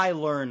and I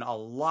learn a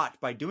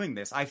lot by doing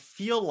this. I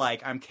feel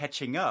like I'm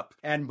catching up.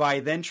 And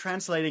by then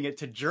translating it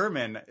to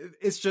German,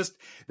 it's just,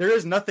 there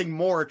is nothing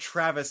more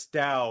Travis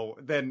Dow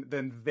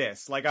than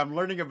this. Like, I'm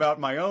learning about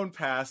my own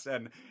past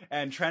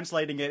and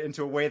translating it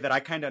into a way that I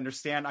kind of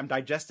understand. I'm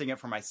digesting it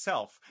for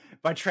myself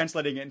by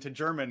translating it into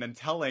German and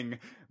telling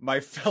my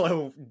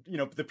fellow,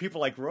 the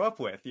people I grew up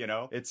with,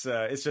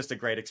 it's just a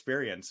great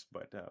experience.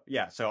 But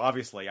so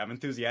obviously I'm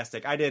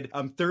enthusiastic. I did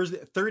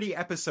 30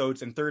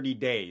 episodes in 30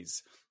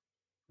 days.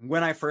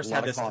 When I first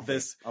had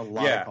a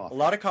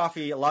lot of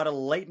coffee, a lot of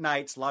late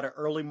nights, a lot of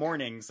early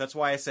mornings. That's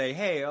why I say,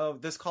 hey,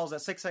 this call's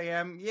at 6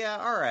 a.m. Yeah,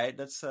 all right.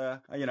 That's,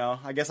 I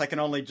guess I can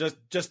only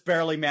just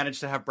barely manage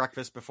to have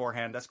breakfast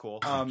beforehand. That's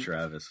cool.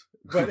 Travis.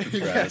 But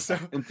Travis.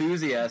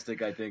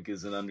 Enthusiastic, I think,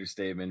 is an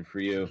understatement for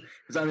you.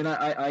 Because, I mean,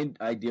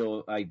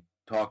 I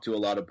talk to a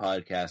lot of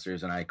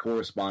podcasters and I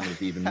correspond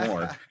with even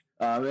more.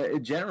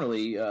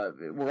 Generally,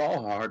 we're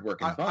all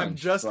hardworking bunch. I'm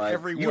just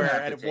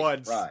everywhere at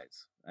once.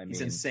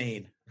 He's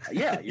insane.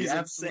 Yeah, you're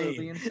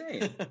absolutely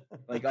insane.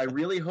 Like, I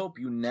really hope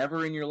you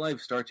never in your life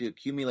start to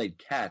accumulate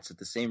cats at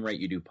the same rate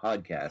you do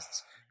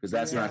podcasts, because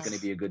that's not going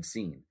to be a good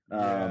scene.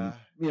 But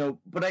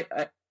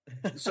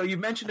so you've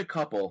mentioned a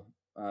couple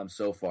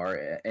so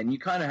far, and you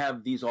kind of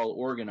have these all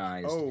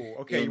organized.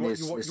 Oh, okay. You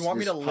want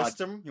me to list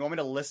them? You want me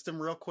to list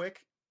them real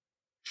quick?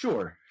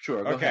 Sure. Go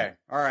ahead.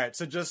 All right.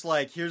 So just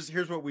like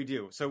here's what we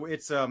do. So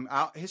it's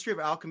History of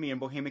Alchemy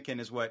and Bohemican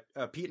is what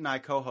Pete and I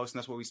co-host, and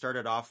that's what we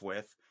started off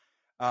with.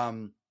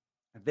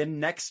 Then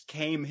next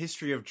came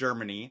History of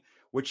Germany,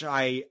 which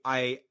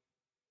I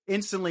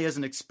instantly, as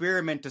an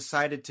experiment,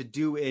 decided to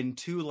do in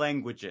 2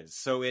 languages.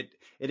 So it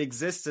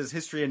exists as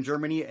History in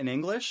Germany in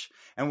English,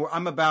 and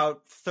I'm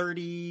about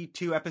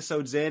 32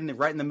 episodes in,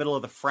 right in the middle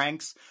of the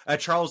Franks.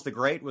 Charles the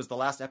Great was the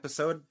last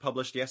episode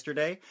published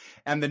yesterday,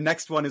 and the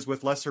next one is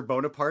with Lesser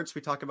Bonapartes.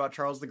 We talk about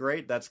Charles the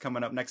Great. That's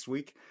coming up next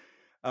week.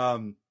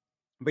 But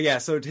yeah,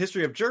 so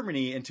History of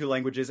Germany in 2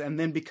 languages, and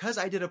then because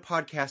I did a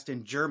podcast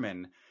in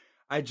German,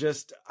 I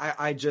just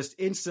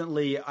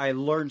instantly I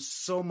learned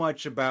so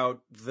much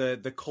about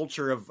the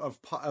culture of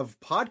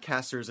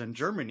podcasters in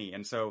Germany,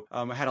 and so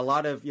I had a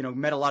lot of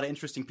met a lot of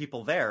interesting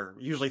people there,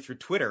 usually through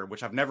Twitter,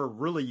 which I've never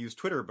really used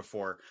Twitter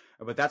before,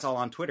 but that's all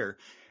on Twitter.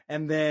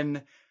 And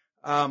then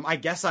I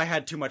guess I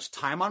had too much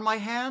time on my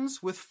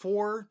hands with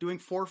doing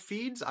 4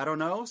 feeds. I don't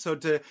know. So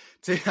to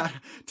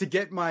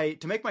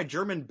make my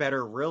German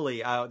better,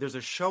 really, there's a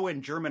show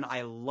in German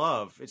I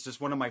love. It's just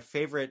one of my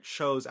favorite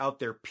shows out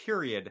there,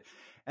 period.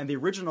 and the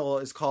original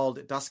is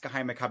called Das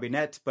Geheime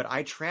Kabinett, but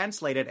I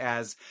translate it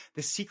as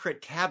The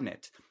Secret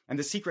Cabinet. And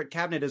the secret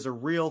cabinet is a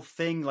real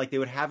thing like they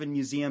would have in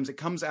museums. It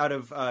comes out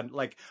of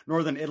like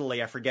northern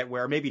Italy, I forget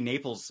where, maybe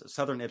Naples,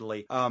 southern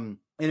Italy. In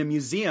a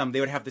museum,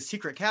 they would have the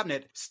secret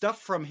cabinet,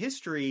 stuff from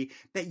history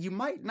that you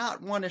might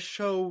not want to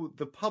show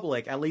the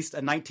public, at least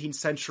a 19th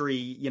century,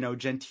 you know,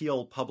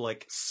 genteel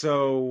public.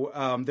 So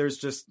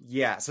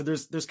so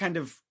there's kind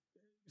of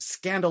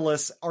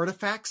scandalous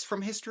artifacts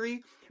from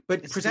history,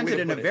 but presented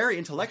in a very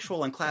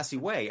intellectual and classy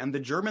way. And the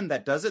German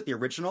that does it, the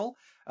original,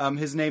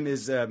 his name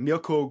is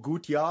Mirko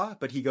Gutjahr,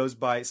 but he goes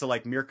by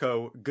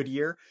Mirko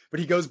Goodyear,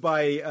 but he goes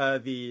by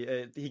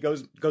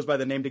goes by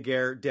the name de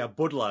guerre der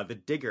Buddler, the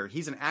digger.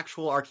 He's an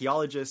actual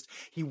archaeologist.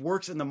 He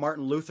works in the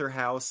Martin Luther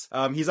House.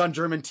 He's on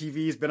German TV.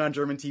 He's been on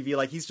German TV.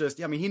 Like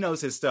he knows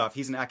his stuff.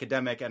 He's an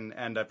academic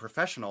and a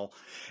professional,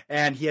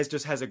 and he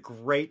has a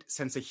great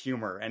sense of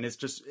humor. And it's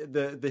just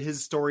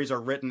his stories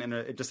are written in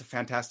a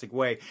fantastic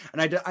way.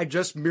 And I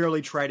just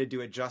merely try to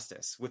do it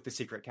justice with The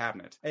Secret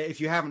Cabinet. If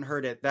you haven't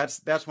heard it,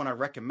 that's one I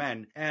recommend.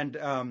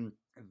 And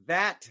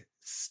that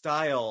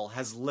style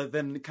has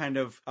then kind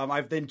of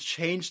I've then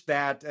changed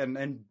that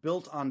and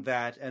built on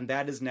that, and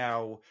that is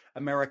now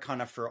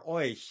Americana für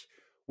euch,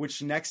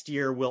 which next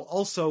year will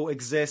also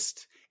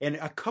exist in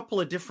a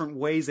couple of different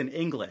ways in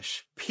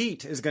English.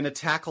 Pete is going to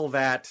tackle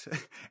that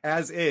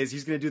as is.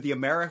 He's going to do the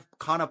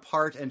Americana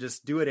part and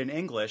just do it in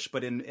English,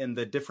 but in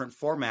the different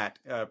format,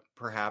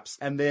 perhaps.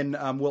 And then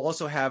we'll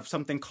also have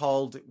something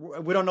called,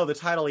 we don't know the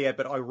title yet,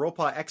 but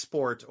Europa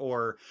Export,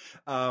 or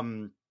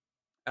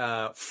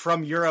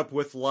From Europe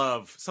with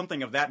Love,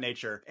 something of that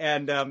nature.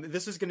 And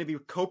this is going to be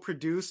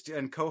co-produced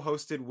and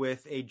co-hosted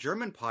with a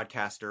German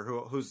podcaster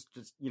who's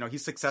just,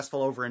 he's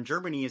successful over in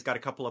Germany. He's got a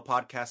couple of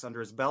podcasts under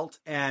his belt,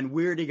 and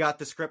we already got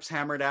the scripts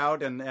hammered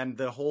out and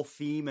the whole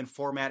theme and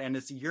format, and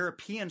it's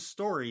European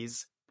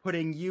stories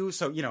putting you.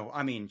 So,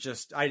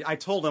 I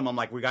told him, I'm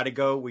like, we got to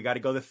go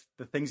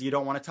the things you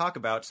don't want to talk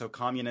about. So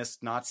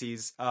communists,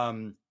 Nazis,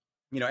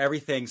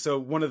 everything. So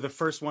one of the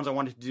first ones I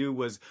wanted to do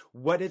was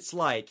what it's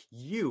like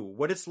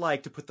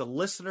to put the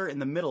listener in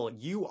the middle.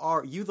 You,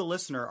 the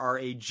listener, are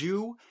a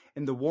Jew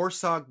in the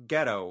Warsaw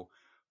Ghetto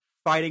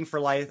fighting for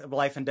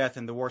life and death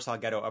in the Warsaw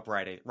Ghetto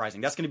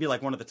uprising. That's going to be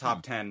like one of the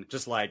top 10,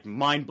 just like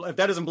if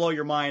that doesn't blow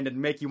your mind and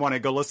make you want to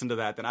go listen to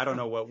that, then I don't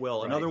know what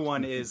will. Right. Another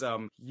one is,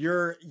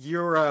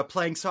 you're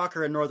playing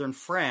soccer in northern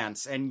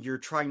France and you're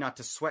trying not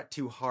to sweat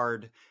too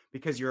hard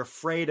because you're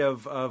afraid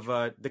of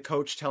the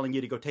coach telling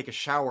you to go take a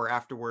shower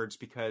afterwards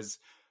because,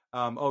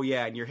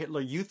 and your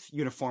Hitler Youth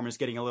uniform is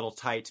getting a little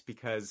tight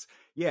because,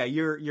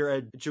 you're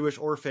a Jewish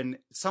orphan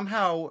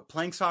somehow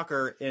playing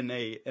soccer in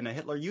a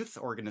Hitler Youth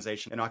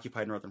organization in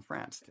occupied northern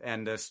France,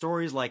 and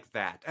stories like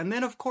that. And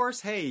then, of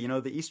course,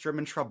 the East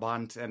German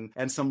Trabant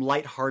and some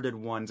lighthearted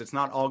ones. It's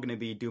not all going to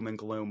be doom and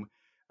gloom.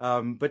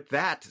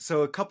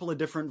 So a couple of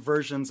different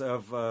versions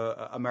of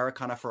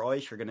Americana für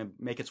euch are going to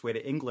make its way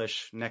to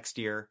English next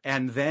year.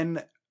 And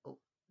then,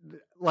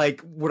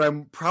 like, what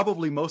I'm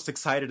probably most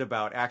excited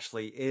about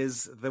actually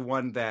is the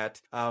one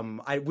that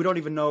we don't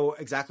even know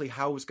exactly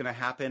how it's going to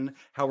happen,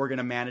 how we're going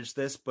to manage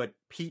this, but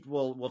Pete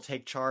will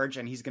take charge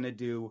and he's going to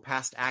do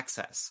Past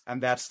Access.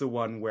 And that's the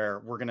one where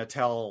we're going to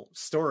tell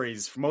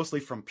stories mostly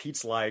from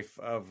Pete's life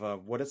of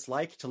what it's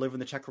like to live in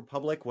the Czech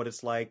Republic, what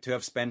it's like to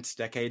have spent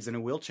decades in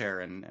a wheelchair,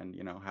 and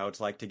how it's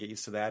like to get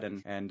used to that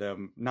and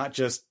not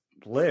just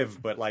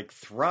live but like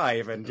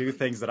thrive and do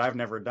things that I've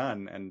never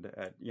done, and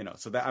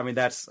so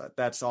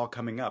that's all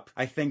coming up.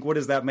 I think, what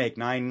does that make,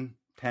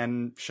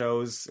 9-10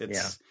 shows?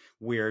 It's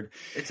weird.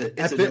 It's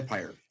an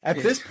empire at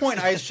this point.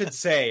 I should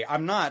say,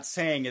 I'm not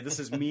saying it. This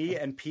is me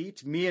and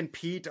Pete. Me and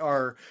Pete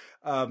are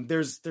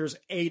there's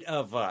 8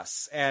 of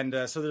us, and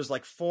so there's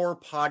like 4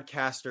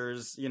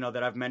 podcasters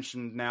that I've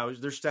mentioned now.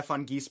 There's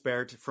Stefan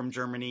Giesbert from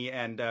Germany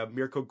and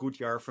Mirko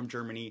Gutjahr from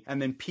Germany,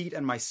 and then Pete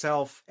and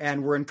myself,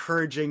 and we're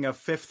encouraging a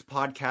 5th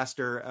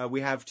podcaster.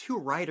 We have 2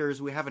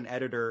 writers, we have an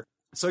editor.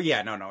 So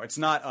no, it's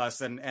not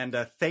us. And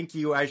thank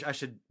you. I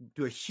should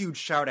do a huge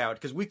shout out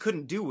because we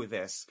couldn't do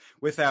this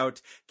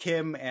without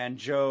Kim and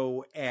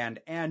Joe and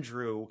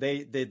Andrew.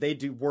 They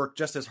do work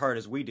just as hard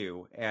as we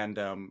do. And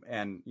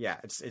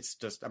it's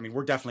just,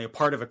 we're definitely a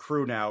part of a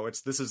crew now.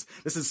 This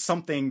is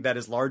something that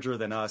is larger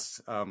than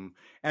us.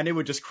 And it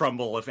would just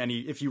crumble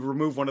if you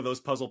remove one of those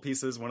puzzle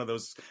pieces, one of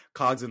those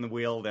cogs in the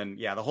wheel, then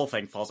the whole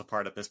thing falls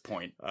apart at this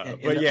point. So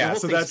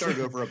that started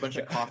over a bunch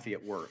of coffee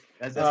at work.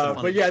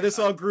 This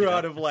all grew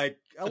out of like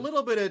a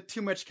little bit of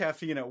too much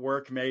caffeine at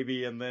work,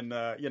 maybe, and then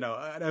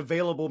an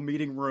available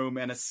meeting room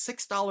and a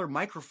 $6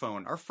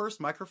 microphone. Our first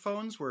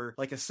microphones were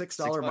like a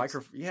 $6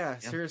 microphone. Yeah,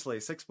 seriously,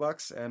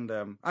 $6. And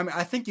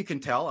I think you can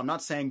tell. I'm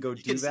not saying go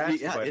do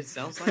that. Yeah, but... it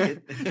sounds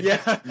like it.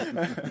 Yeah.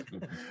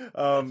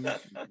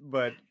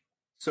 But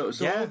so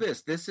all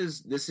this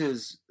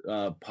is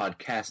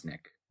Podcastnik,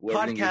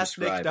 everything you're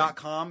describing.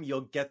 Podcastnick.com,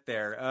 you'll get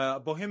there.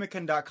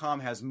 Bohemican.com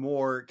has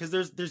more, because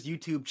there's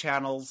YouTube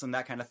channels and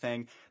that kind of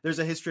thing. There's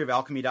a history of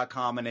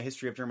alchemy.com and a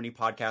history of Germany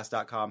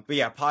podcast.com. But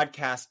yeah,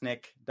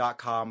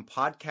 podcastnick.com,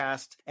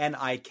 podcast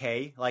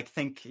NIK, like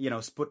think,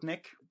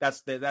 Sputnik.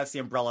 That's the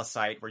umbrella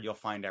site where you'll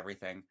find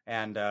everything.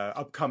 And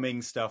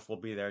upcoming stuff will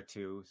be there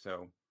too.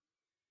 So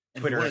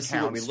Twitter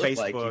accounts, Facebook.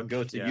 Like, you can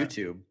go to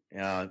YouTube.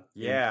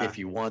 If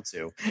you want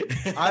to.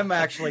 I'm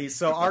actually,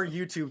 so our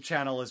YouTube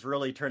channel is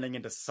really turning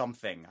into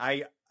something.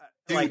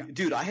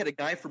 Dude, I had a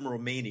guy from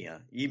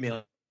Romania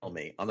email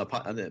me on the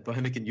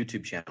Bohemican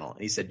YouTube channel,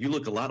 and he said, "You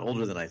look a lot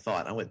older than I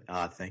thought." I went,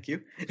 "Thank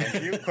you."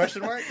 Thank you?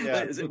 Question mark?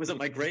 Yeah. Was it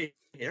my gray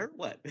hair?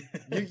 What?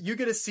 you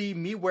get to see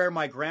me wear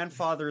my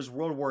grandfather's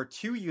World War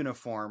II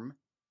uniform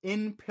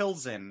in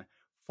Pilsen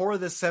for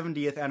the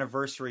 70th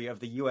anniversary of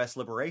the U.S.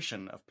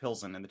 liberation of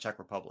Pilsen in the Czech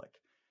Republic.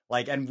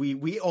 And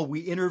we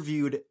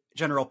interviewed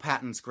General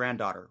Patton's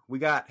granddaughter. We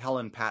got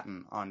Helen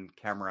Patton on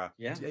camera.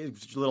 Yeah. A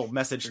little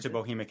message to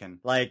Bohemican.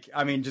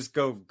 Just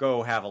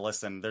go have a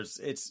listen.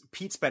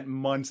 Pete spent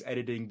months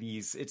editing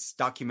these. It's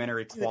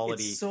documentary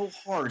quality. It's so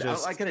hard.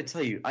 I got to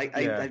tell you,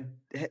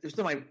 it's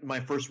not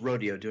my first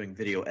rodeo doing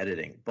video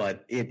editing,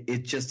 but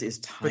it just is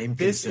time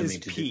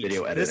consuming to do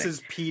video editing. This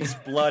is Pete's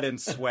blood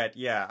and sweat.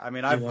 Yeah.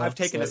 I've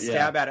taken a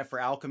stab at it for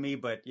alchemy,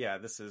 but yeah,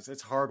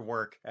 it's hard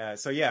work.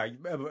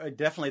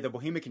 Definitely the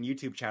Bohemican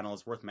YouTube channel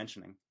is worth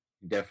mentioning.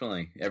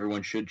 Definitely.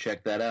 Everyone should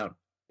check that out.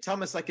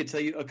 Thomas, I could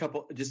tell you a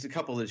couple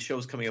of the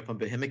shows coming up on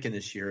Bohemican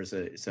this year as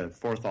a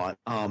forethought.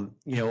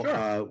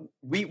 Sure.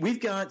 We've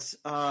got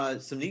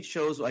some neat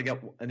shows. I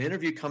got an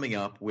interview coming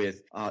up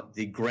with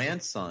the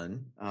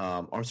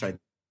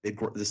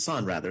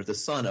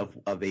son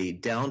of a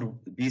downed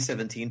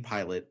B-17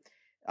 pilot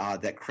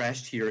that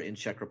crashed here in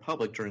Czech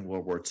Republic during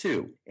World War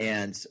II.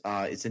 And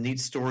it's a neat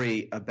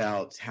story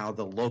about how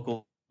the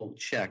local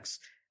Czechs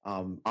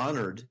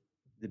honored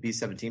the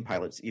B-17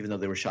 pilots, even though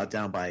they were shot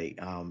down by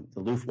the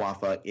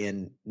Luftwaffe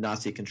in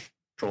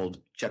Nazi-controlled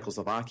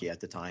Czechoslovakia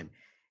at the time,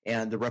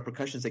 and the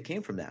repercussions that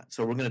came from that.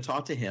 So we're going to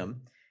talk to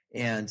him,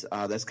 and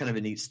that's kind of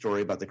a neat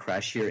story about the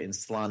crash here in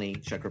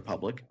Slany, Czech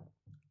Republic.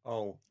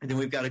 Oh. And then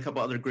we've got a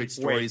couple other great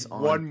stories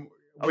Are you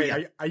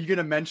going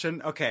to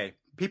mention? Okay,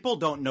 people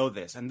don't know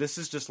this, and this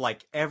is just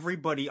like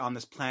everybody on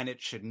this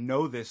planet should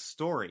know this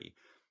story.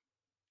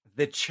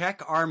 The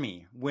Czech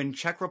army, when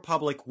Czech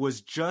Republic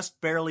was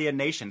just barely a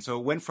nation, so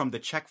it went from the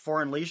Czech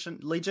Foreign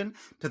Legion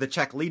to the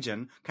Czech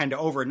Legion kind of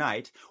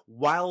overnight,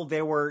 while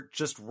they were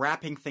just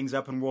wrapping things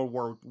up in World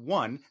War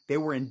I, they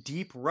were in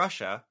deep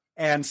Russia,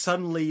 and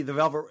suddenly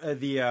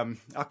the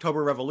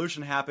October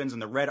Revolution happens,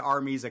 and the Red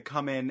Armies that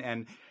come in,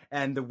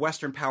 and the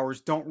Western powers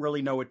don't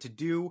really know what to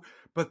do,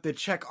 but the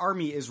Czech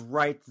army is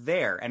right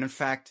there. And in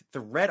fact, the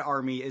Red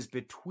Army is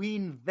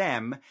between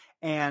them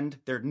and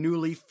their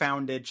newly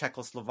founded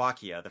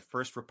Czechoslovakia, the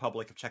First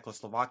Republic of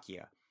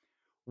Czechoslovakia.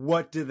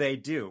 What do? They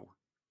do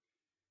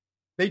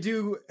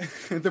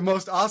the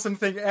most awesome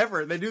thing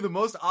ever. They do the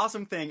most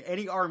awesome thing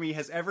any army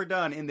has ever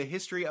done in the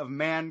history of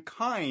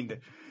mankind.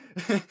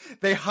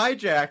 They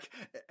hijack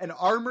an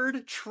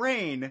armored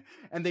train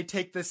and they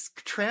take this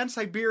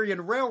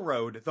Trans-Siberian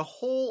Railroad, the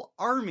whole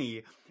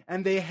army,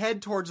 and they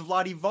head towards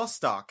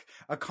Vladivostok,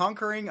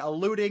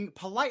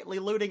 politely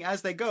looting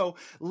as they go,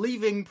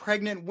 leaving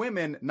pregnant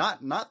women,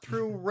 not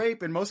through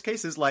rape in most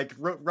cases, like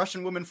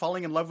Russian women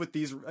falling in love with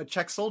these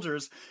Czech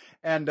soldiers,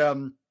 and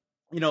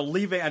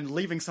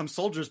leaving some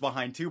soldiers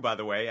behind too, by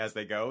the way, as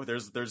they go.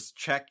 There's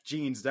Czech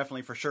genes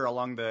definitely for sure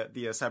along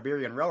the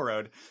Siberian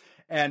Railroad.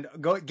 And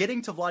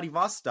getting to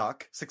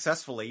Vladivostok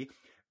successfully,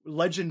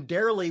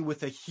 legendarily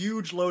with a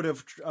huge load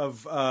of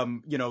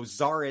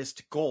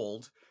Tsarist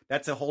gold.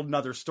 That's a whole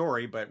nother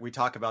story, but we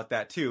talk about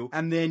that too.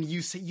 And then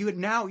you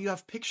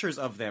have pictures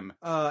of them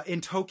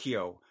in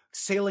Tokyo,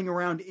 sailing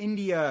around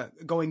India,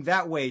 going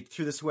that way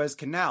through the Suez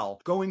Canal,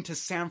 going to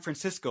San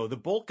Francisco. The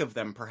bulk of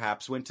them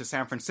perhaps went to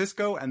San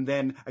Francisco, and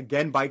then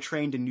again by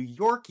train to New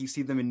York. You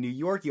see them in New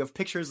York. You have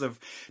pictures of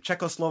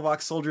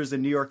Czechoslovak soldiers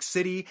in New York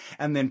City,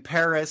 and then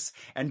Paris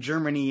and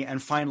Germany,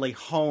 and finally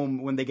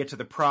home when they get to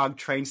the Prague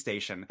train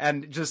station.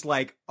 And just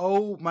like,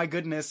 oh my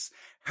goodness,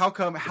 how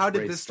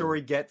did this story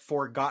get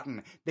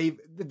forgotten?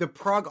 The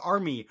Prague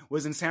army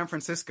was in San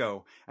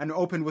Francisco and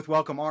opened with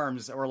welcome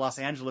arms, or Los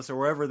Angeles, or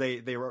wherever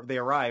they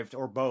arrived,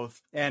 or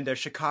both, and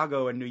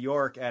Chicago and New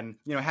York, and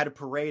had a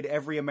parade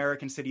every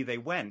American city they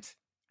went,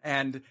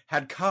 and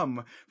had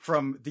come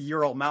from the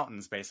Ural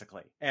Mountains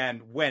basically,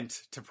 and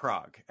went to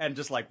Prague, and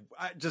just like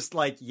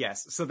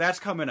yes. So that's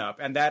coming up,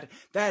 and that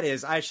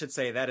is, I should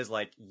say, that is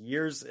like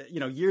years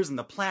in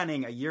the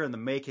planning, a year in the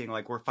making.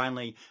 Like we're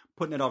finally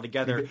putting it all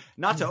together.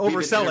 Not to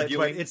oversell it,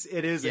 but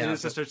it is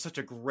such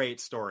a great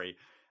story.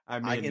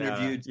 I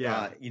interviewed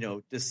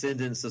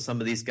descendants of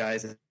some of these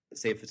guys that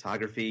say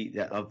photography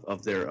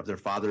of their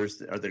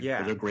fathers or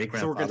their great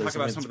grandfathers. So we're going to talk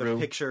about some of the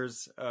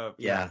pictures.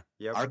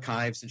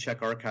 Archives and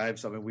Czech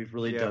archives. I mean, we've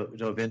really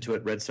dove into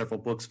it, read several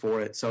books for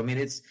it. So I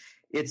mean,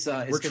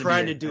 We're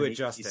trying to do it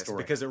justice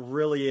because it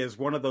really is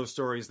one of those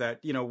stories that,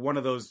 one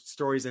of those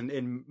stories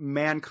in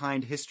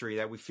mankind history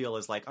that we feel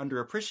is like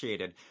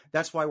underappreciated.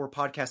 That's why we're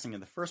podcasting in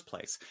the first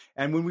place.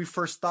 And when we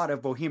first thought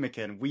of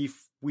Bohemican,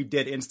 we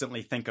did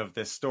instantly think of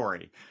this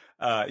story.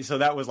 So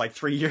that was like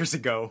 3 years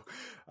ago.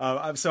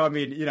 So, I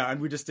mean, and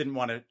we just didn't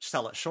want to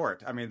sell it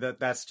short. I mean,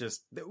 that's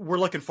just, we're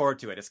looking forward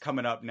to it. It's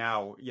coming up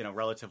now,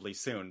 relatively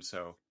soon.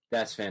 So.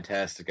 That's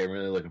fantastic. I'm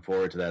really looking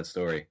forward to that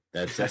story.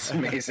 That's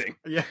amazing.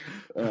 Yeah.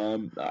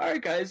 All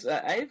right, guys.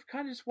 I have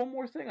kind of just one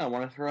more thing I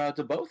want to throw out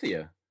to both of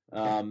you.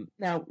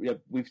 Now,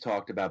 we've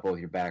talked about both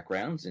your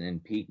backgrounds,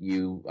 and Pete,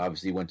 you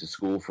obviously went to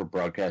school for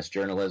broadcast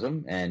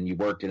journalism, and you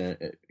worked in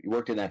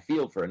that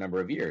field for a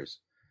number of years.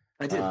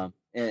 I did.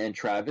 And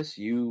Travis,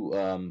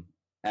 you,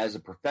 as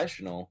a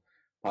professional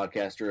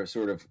podcaster, have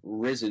sort of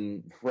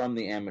risen from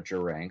the amateur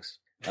ranks.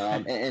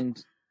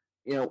 And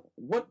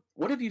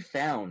what have you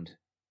found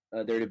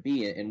there to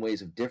be in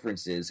ways of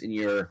differences in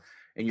your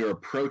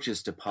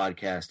approaches to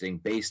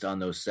podcasting based on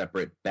those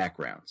separate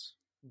backgrounds?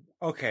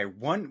 Okay,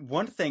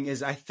 one thing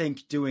is I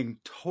think doing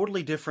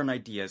totally different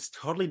ideas,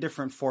 totally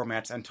different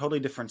formats, and totally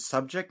different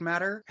subject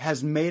matter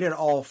has made it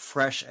all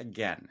fresh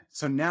again.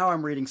 So now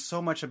I'm reading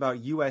so much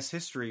about U.S.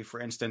 history, for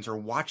instance, or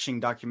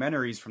watching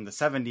documentaries from the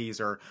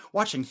 70s, or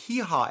watching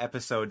Hee-Haw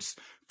episodes,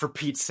 for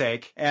Pete's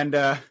sake. And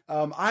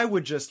I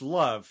would just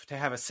love to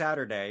have a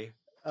Saturday.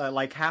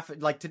 Like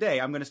today,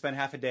 I'm going to spend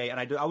half a day, and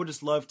I would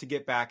just love to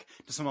get back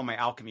to some of my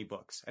alchemy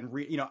books and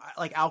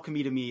like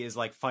alchemy to me is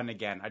like fun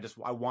again.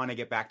 I want to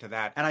get back to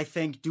that, and I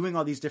think doing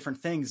all these different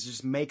things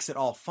just makes it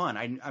all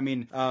fun. I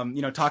mean,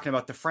 talking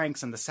about the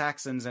Franks and the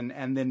Saxons,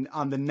 and then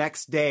on the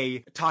next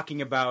day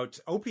talking about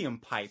opium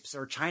pipes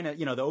or China,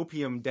 the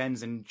opium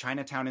dens in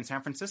Chinatown in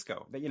San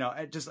Francisco.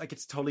 It just like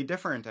it's totally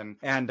different,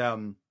 and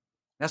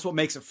that's what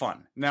makes it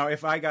fun. Now,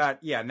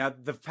 now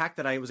the fact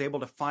that I was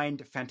able to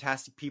find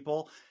fantastic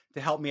people to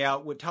help me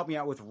out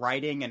with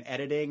writing and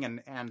editing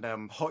and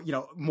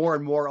more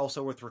and more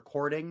also with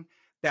recording.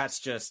 It's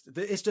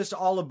just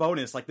all a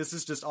bonus. Like this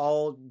is just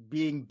all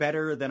being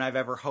better than I've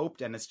ever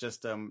hoped. And it's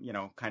just,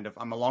 kind of,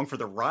 I'm along for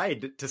the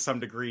ride to some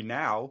degree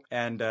now.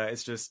 And,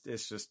 it's just,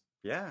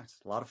 yeah, it's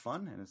a lot of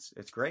fun and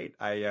it's great.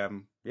 I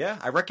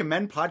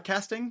recommend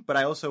podcasting, but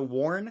I also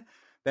warn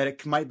that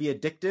it might be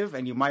addictive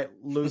and you might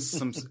lose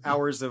some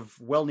hours of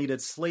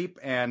well-needed sleep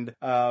and,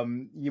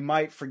 you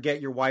might forget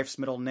your wife's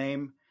middle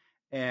name.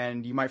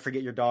 And you might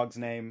forget your dog's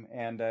name.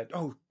 And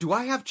do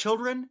I have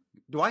children?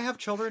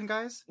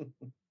 Guys?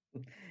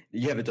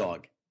 You have a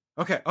dog.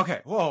 Okay.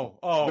 Whoa.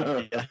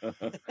 Oh. Yeah.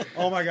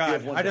 Oh my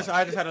God. I just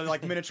had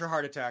a miniature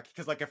heart attack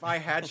because if I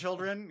had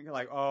children, you're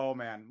like, oh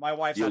man, my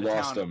wife's out of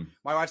town. Them.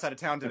 My wife's out of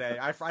town today.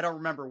 I don't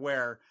remember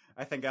where.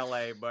 I think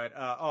LA, but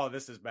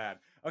this is bad.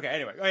 Okay.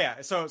 Anyway. Oh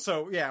yeah.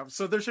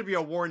 So there should be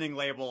a warning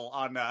label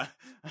on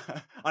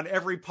on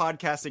every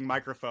podcasting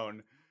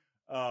microphone.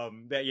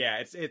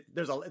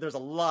 There's a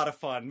lot of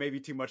fun, maybe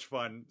too much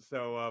fun.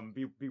 So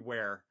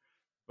beware.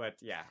 But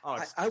yeah,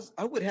 I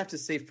would have to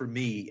say for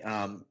me,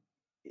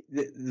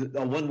 the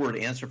one word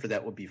answer for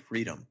that would be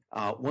freedom.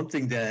 One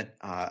thing that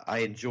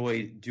I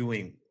enjoyed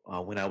doing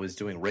when I was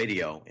doing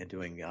radio and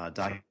doing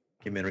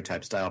documentary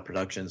type style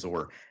productions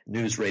or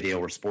news radio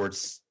or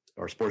sports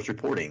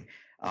reporting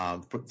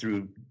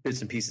through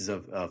bits and pieces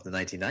of the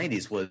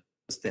 1990s was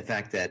the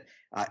fact that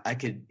I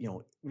could,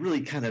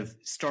 really kind of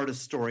start a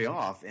story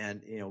off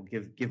and,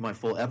 give my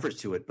full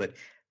efforts to it. But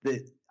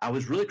I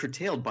was really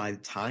curtailed by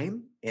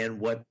time and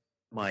what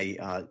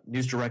my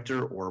news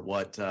director or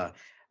what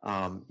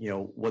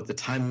the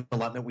time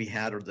allotment we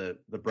had or the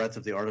breadth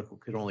of the article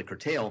could only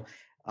curtail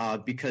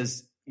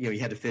because, you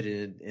had to fit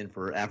it in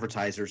for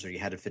advertisers or you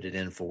had to fit it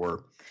in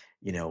for,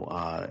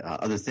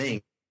 other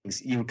things.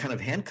 You were kind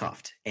of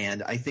handcuffed.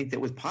 And I think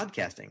that with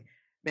podcasting,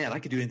 man, I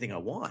could do anything I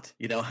want.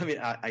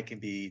 I can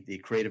be the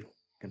creative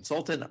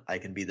consultant. I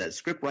can be the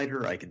script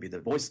writer. I can be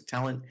the voice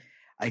talent.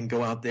 I can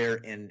go out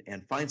there and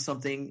find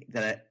something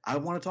that I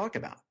want to talk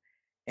about.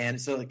 And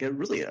so like a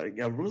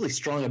really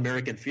strong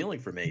American feeling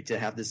for me to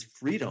have this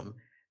freedom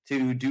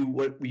to do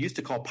what we used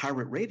to call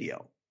pirate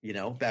radio,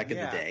 back in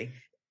the day.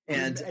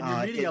 And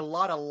you're meeting a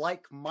lot of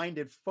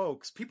like-minded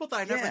folks, people that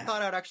I never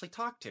thought I'd actually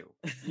talk to,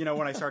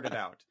 when I started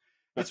out.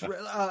 It's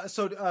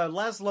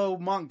Laszlo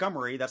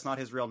Montgomery. That's not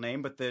his real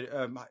name, but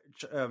the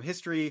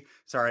history.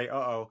 Sorry,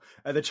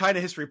 the China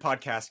history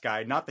podcast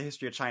guy, not the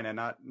history of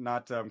China,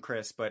 not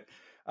Chris, but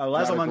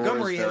Laszlo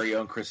Montgomery. Very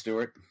own Chris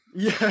Stewart.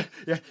 Yeah.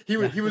 He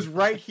was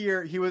right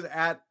here. He was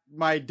at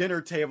my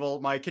dinner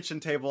table, my kitchen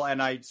table,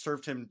 and I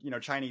served him,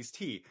 Chinese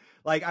tea.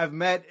 Like I've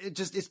met,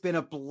 it's been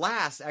a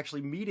blast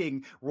actually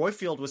meeting.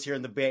 Royfield was here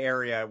in the Bay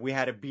Area. We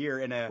had a beer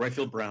in a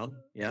Royfield Brown.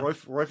 Yeah.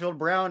 Royfield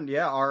Brown.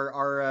 Yeah.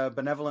 Our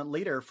benevolent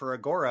leader for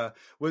Agora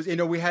was,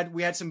 we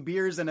had some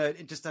beers and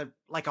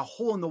a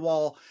hole in the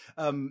wall,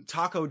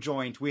 taco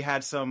joint. We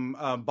had some,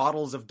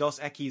 bottles of Dos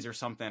Equis or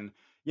something.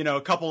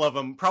 A couple of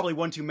them, probably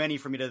one too many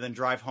for me to then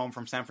drive home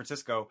from San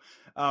Francisco.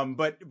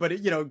 But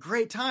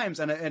great times.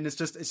 And it's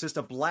just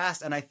a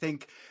blast. And I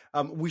think,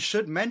 we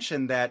should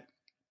mention that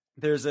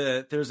There's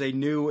a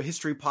new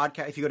history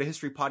podcast. If you go to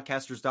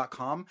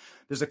historypodcasters.com,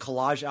 there's a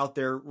collage out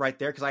there right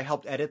there because I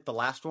helped edit the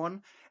last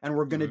one, and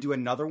we're going to do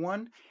another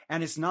one.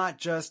 And it's not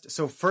just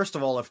so. First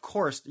of all, of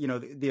course,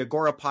 the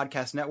Agora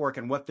Podcast Network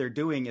and what they're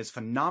doing is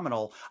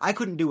phenomenal. I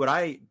couldn't do what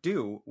I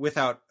do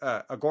without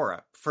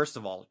Agora. First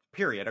of all,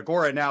 period.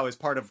 Agora now is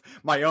part of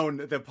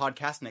the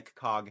Podcastnik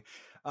cog.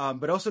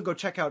 But also go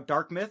check out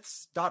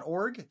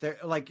darkmyths.org.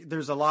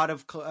 There's a lot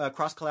of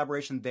cross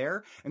collaboration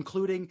there,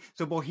 including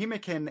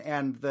Bohemican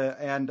and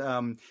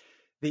the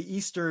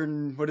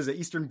Eastern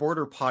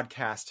Border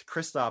podcast,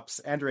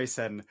 Kristaps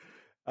Andresen.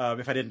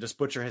 If I didn't just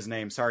butcher his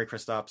name, sorry,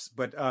 Kristaps.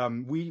 But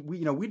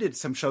we did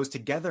some shows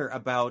together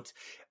about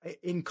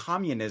in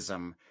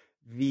communism,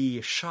 the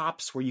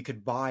shops where you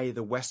could buy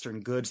the Western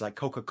goods like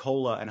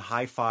Coca-Cola and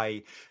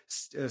hi-fi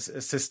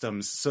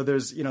systems. So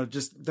there's,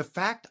 just the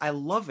fact, I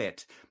love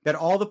it that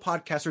all the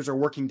podcasters are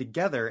working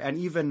together, and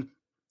even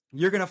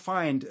you're going to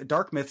find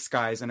Dark Myths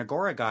guys and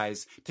Agora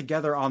guys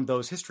together on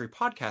those history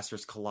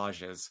podcasters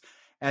collages.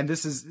 And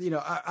this is,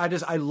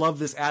 I love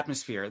this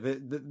atmosphere.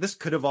 This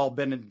could have all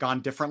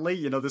gone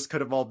differently. This could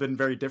have all been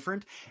very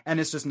different. And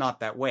it's just not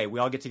that way. We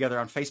all get together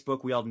on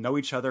Facebook. We all know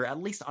each other, at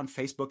least on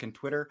Facebook and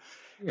Twitter.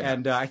 Yeah.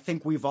 And I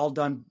think we've all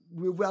done,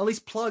 at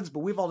least plugs, but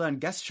we've all done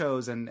guest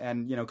shows and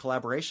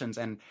collaborations.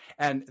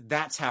 And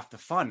that's half the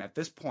fun at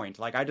this point.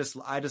 Like, I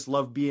just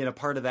love being a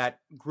part of that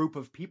group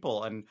of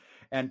people.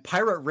 And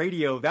pirate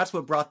radio, that's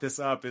what brought this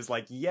up, is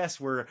like, yes,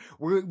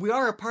 we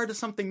are a part of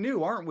something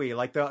new, aren't we?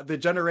 Like the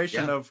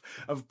generation of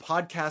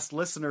podcast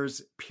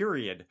listeners,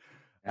 period.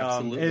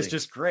 Absolutely. Is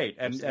just great.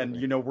 And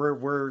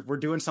we're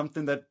doing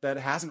something that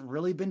hasn't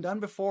really been done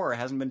before,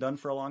 hasn't been done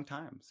for a long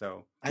time.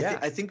 So yeah.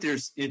 I think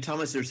there's,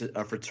 Thomas, there's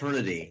a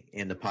fraternity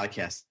in the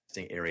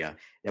podcasting area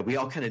that we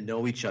all kind of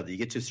know each other. You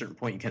get to a certain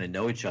point, you kind of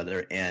know each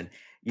other, and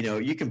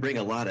you can bring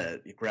a lot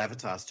of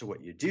gravitas to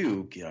what you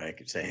do. I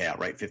could say, hey, I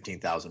write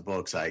 15,000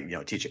 books. I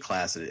teach a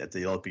class at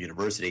the local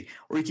university,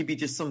 or you could be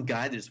just some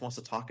guy that just wants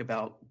to talk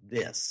about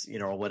this,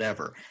 or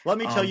whatever. Let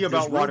me tell you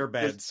about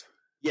waterbeds.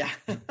 Yeah.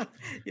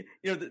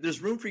 There's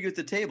room for you at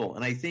the table.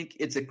 And I think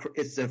it's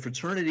a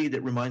fraternity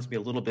that reminds me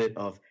a little bit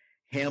of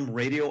ham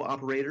radio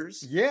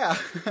operators. Yeah.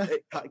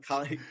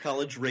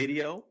 College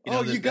radio.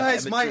 You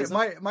guys,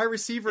 my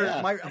receiver,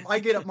 yeah. I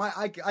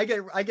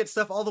get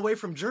stuff all the way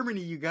from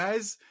Germany, you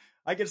guys.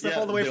 I get stuff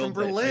all the way from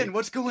Berlin.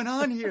 What's going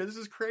on here? This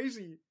is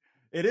crazy.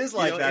 It is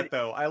like that,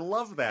 though. I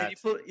love that. You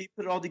put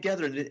it all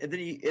together, and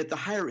then at the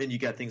higher end, you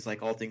got things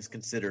like All Things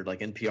Considered,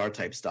 like NPR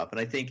type stuff. And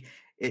I think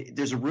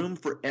there's a room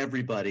for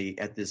everybody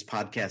at this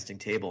podcasting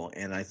table.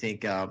 And I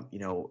think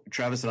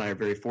Travis and I are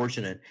very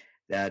fortunate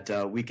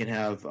that we can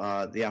have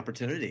the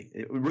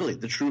opportunity. Really,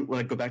 the true. When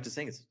I go back to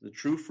saying, it's the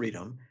true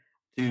freedom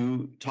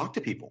to talk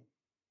to people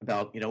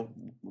about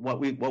what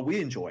we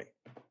enjoy.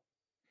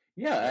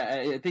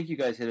 Yeah, I think you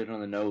guys hit it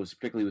on the nose,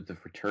 particularly with the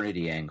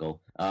fraternity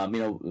angle.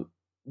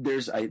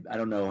 There's I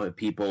don't know if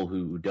people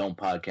who don't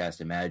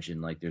podcast imagine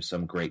like there's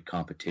some great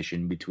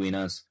competition between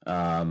us,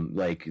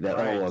 like that.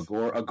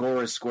 Right.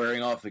 Agora is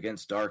squaring off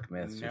against Dark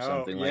Myths or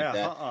something like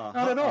that. Not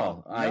at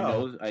all.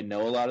 No. I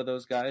know a lot of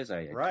those guys.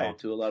 I talk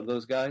to a lot of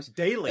those guys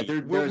daily.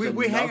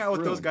 We hang out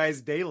with those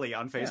guys daily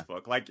on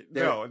Facebook.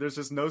 Yeah. There's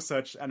just no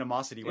such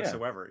animosity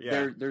whatsoever.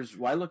 Yeah, there's.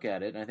 I look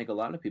at it, and I think a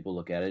lot of people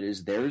look at it,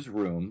 is there's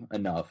room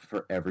enough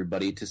for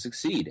everybody to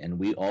succeed, and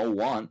we all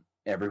want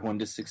everyone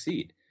to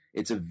succeed.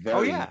 It's a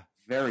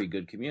very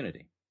good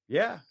community.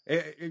 Yeah.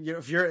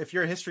 If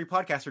you're a history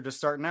podcaster just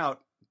starting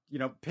out,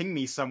 ping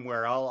me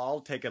somewhere.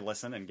 I'll take a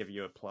listen and give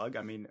you a plug.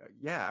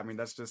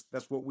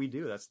 That's what we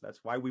do. That's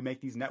why we make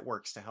these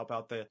networks, to help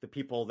out the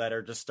people that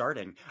are just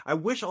starting. I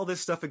wish all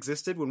this stuff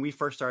existed when we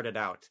first started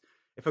out.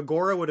 If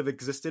Agora would have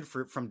existed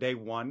from day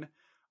one,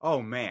 oh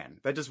man,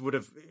 it just would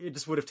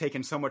have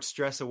taken so much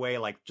stress away,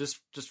 like just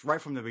right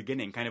from the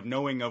beginning, kind of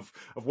knowing of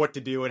what to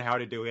do and how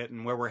to do it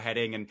and where we're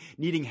heading, and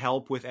needing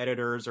help with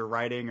editors or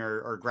writing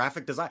or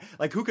graphic design.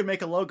 Like, who can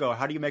make a logo?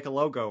 How do you make a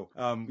logo?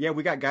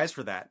 We got guys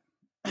for that.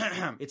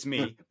 It's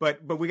me, but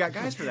we got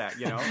guys for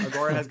that.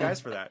 Agora has guys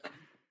for that.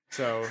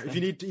 So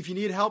if you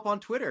need help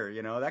on Twitter,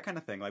 that kind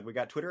of thing, like we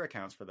got Twitter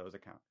accounts for those.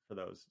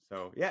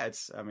 So yeah,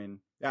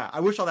 I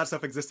wish all that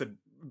stuff existed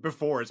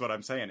before, is what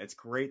I'm saying. It's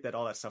great that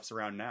all that stuff's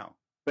around now.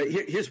 But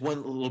here's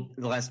the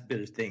last bit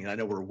of thing. I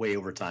know we're way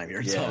over time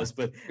here, Thomas,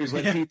 but here's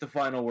Pete, the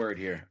final word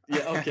here.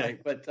 Yeah, okay.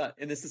 But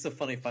and this is a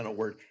funny final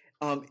word.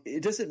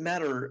 It doesn't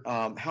matter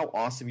how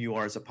awesome you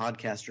are as a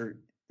podcaster.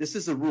 This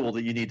is a rule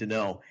that you need to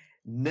know.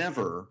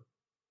 Never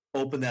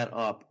open that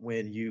up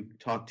when you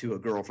talk to a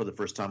girl for the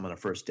first time on a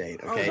first date.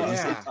 Okay.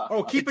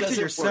 Keep it to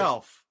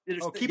yourself.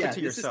 Keep it to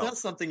yourself. This is not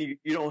something you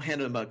don't hand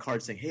them a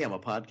card saying, "Hey, I'm a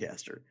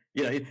podcaster."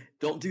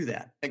 Don't do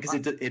that, because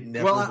it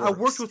never works. I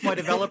worked with my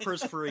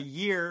developers for a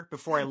year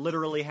before I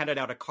literally handed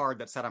out a card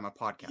that said I'm a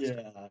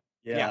podcaster.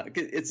 Yeah.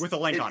 It's with a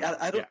link on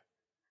it.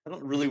 I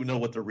don't really know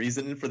what the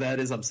reason for that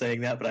is. I'm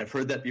saying that, but I've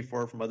heard that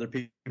before from other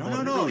people. No.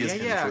 It really is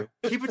Yeah. true.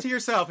 Keep it to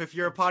yourself if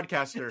you're a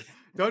podcaster.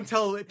 Don't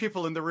tell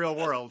people in the real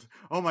world.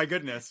 Oh my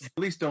goodness. At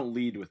least don't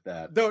lead with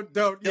that. Don't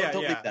Don't leak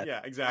that.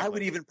 Yeah, exactly. I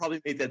would even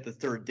probably make that the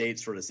third date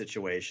sort of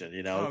situation,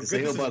 you know? Oh, good.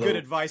 This is good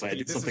advice,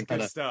 Pete. This is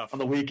good stuff. On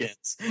the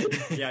weekends.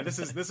 Yeah, this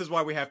is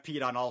why we have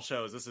Pete on all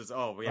shows. This is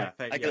I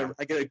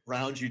gotta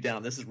ground you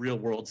down. This is real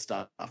world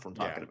stuff I'm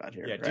talking about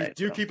here. Yeah, right?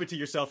 do keep it to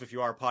yourself if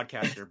you are a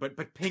podcaster,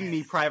 but ping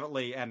me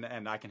privately and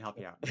I can help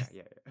you out.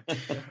 Yeah.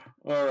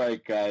 All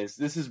right, guys.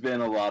 This has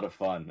been a lot of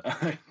fun.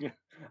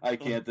 I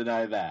can't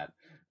deny that.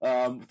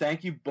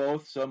 Thank you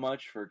both so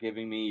much for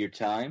giving me your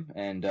time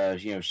and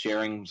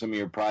sharing some of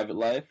your private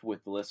life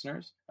with the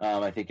listeners.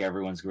 I think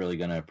everyone's really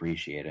going to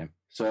appreciate it.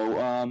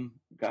 So,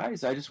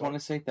 guys, I just want to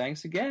say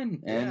thanks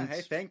again. And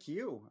hey, thank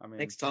you.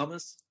 Thanks,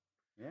 Thomas.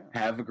 Yeah.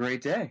 Have a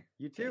great day.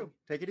 You too.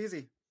 Take it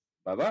easy.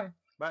 Bye-bye.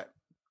 Bye.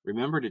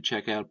 Remember to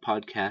check out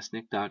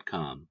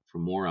podcastnik.com for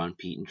more on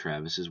Pete and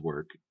Travis's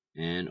work,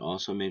 and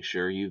also make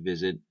sure you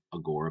visit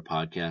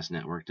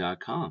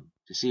agorapodcastnetwork.com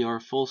to see our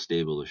full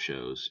stable of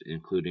shows,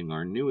 including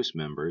our newest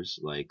members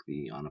like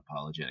the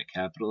Unapologetic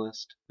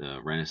Capitalist,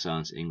 the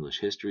Renaissance English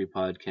History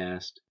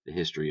Podcast, the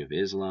History of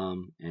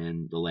Islam,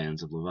 and the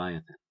Lands of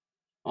Leviathan.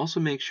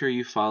 Also make sure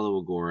you follow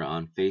Agora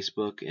on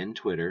Facebook and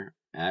Twitter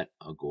at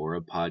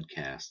Agora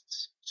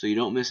Podcasts, so you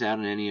don't miss out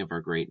on any of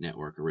our great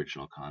network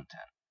original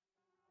content.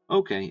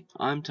 Okay,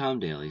 I'm Tom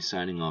Daly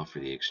signing off for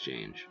The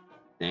Exchange.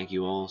 Thank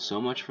you all so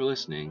much for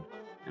listening,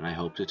 and I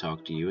hope to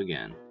talk to you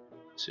again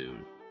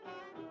soon.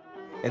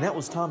 And that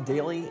was Tom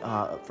Daly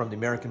from the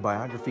American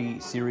Biography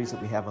series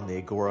that we have on the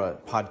Agora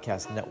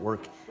Podcast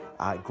Network.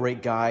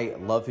 Great guy,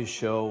 love his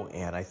show,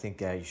 and I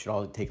think you should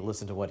all take a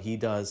listen to what he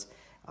does.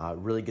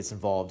 Really gets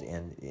involved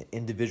in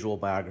individual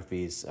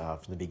biographies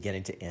from the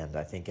beginning to end.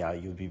 I think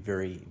you would be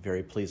very,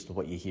 very pleased with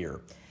what you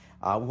hear.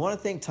 We want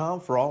to thank Tom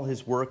for all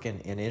his work in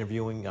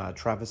interviewing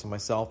Travis and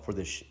myself for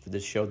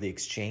this show, The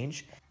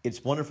Exchange.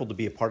 It's wonderful to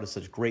be a part of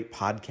such great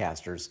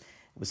podcasters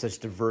with such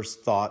diverse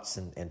thoughts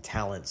and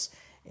talents.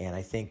 And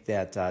I think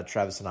that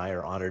Travis and I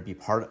are honored to be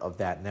part of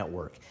that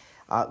network.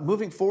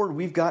 Moving forward,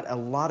 we've got a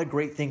lot of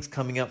great things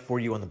coming up for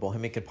you on the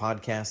Bohemican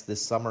Podcast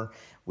this summer.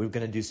 We're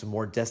going to do some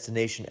more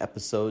destination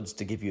episodes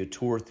to give you a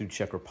tour through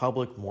Czech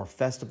Republic, more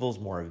festivals,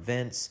 more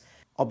events.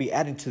 I'll be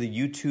adding to the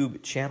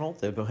YouTube channel,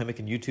 the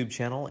Bohemican YouTube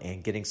channel,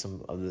 and getting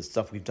some of the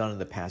stuff we've done in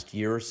the past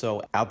year or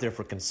so out there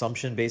for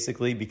consumption,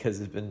 basically, because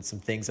there's been some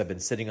things I've been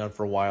sitting on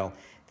for a while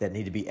that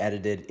need to be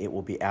edited. It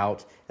will be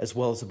out, as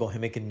well as the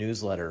Bohemican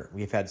newsletter.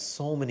 We've had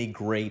so many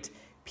great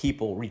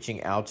people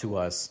reaching out to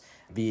us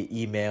via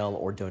email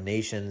or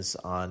donations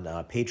on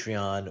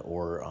Patreon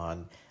or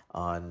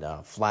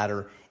on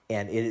Flatter,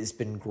 and it has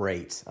been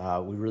great.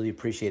 We really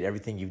appreciate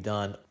everything you've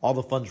done. All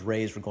the funds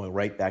raised, we're going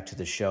right back to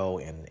the show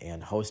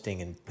and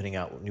hosting and putting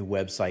out new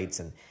websites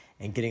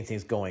and getting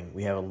things going.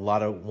 We have a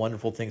lot of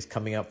wonderful things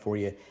coming up for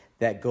you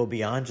that go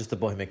beyond just the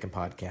Bohemican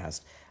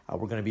Podcast.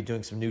 We're going to be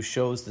doing some new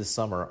shows this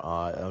summer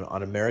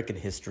on American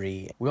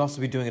history. We'll also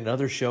be doing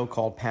another show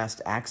called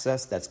Past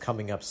Access that's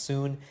coming up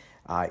soon.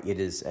 It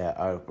is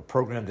a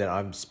program that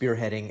I'm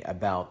spearheading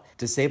about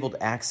disabled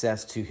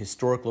access to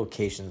historic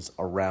locations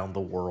around the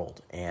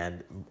world.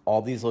 And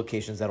all these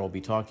locations that I'll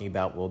be talking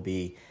about will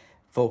be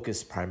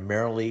focused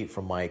primarily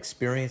from my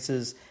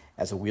experiences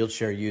as a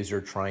wheelchair user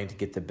trying to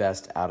get the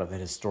best out of an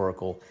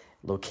historical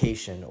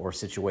location or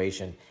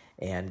situation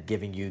and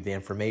giving you the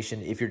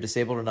information if you're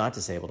disabled or not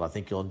disabled. I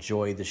think you'll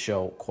enjoy the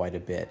show quite a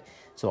bit.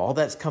 So all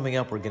that's coming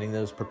up. We're getting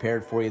those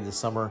prepared for you this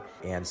summer.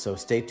 And so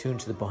stay tuned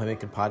to the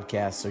Bohemican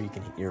Podcast so you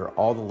can hear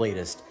all the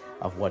latest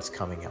of what's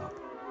coming up.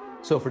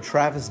 So for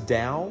Travis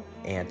Dow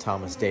and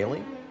Thomas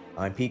Daly,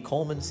 I'm Pete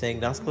Coleman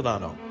saying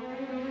Nascladano.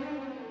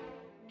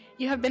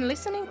 You have been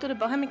listening to the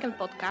Bohemican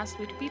Podcast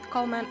with Pete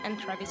Coleman and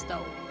Travis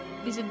Dow.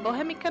 Visit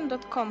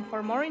bohemican.com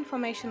for more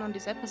information on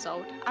this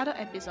episode, other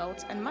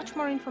episodes, and much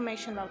more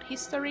information about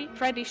history,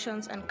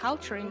 traditions, and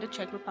culture in the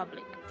Czech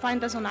Republic.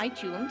 Find us on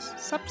iTunes,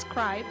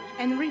 subscribe,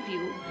 and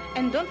review,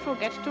 and don't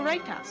forget to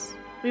rate us.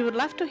 We would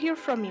love to hear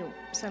from you.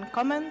 Send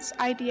comments,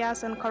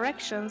 ideas, and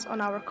corrections on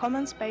our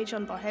comments page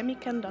on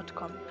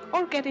bohemican.com,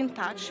 or get in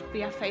touch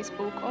via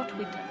Facebook or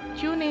Twitter.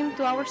 Tune in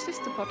to our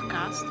sister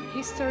podcast,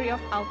 History of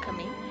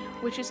Alchemy,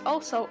 which is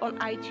also on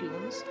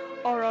iTunes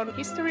or on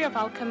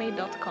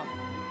historyofalchemy.com.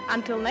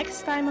 Until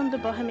next time on the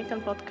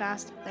Bohemican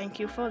Podcast, thank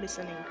you for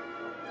listening.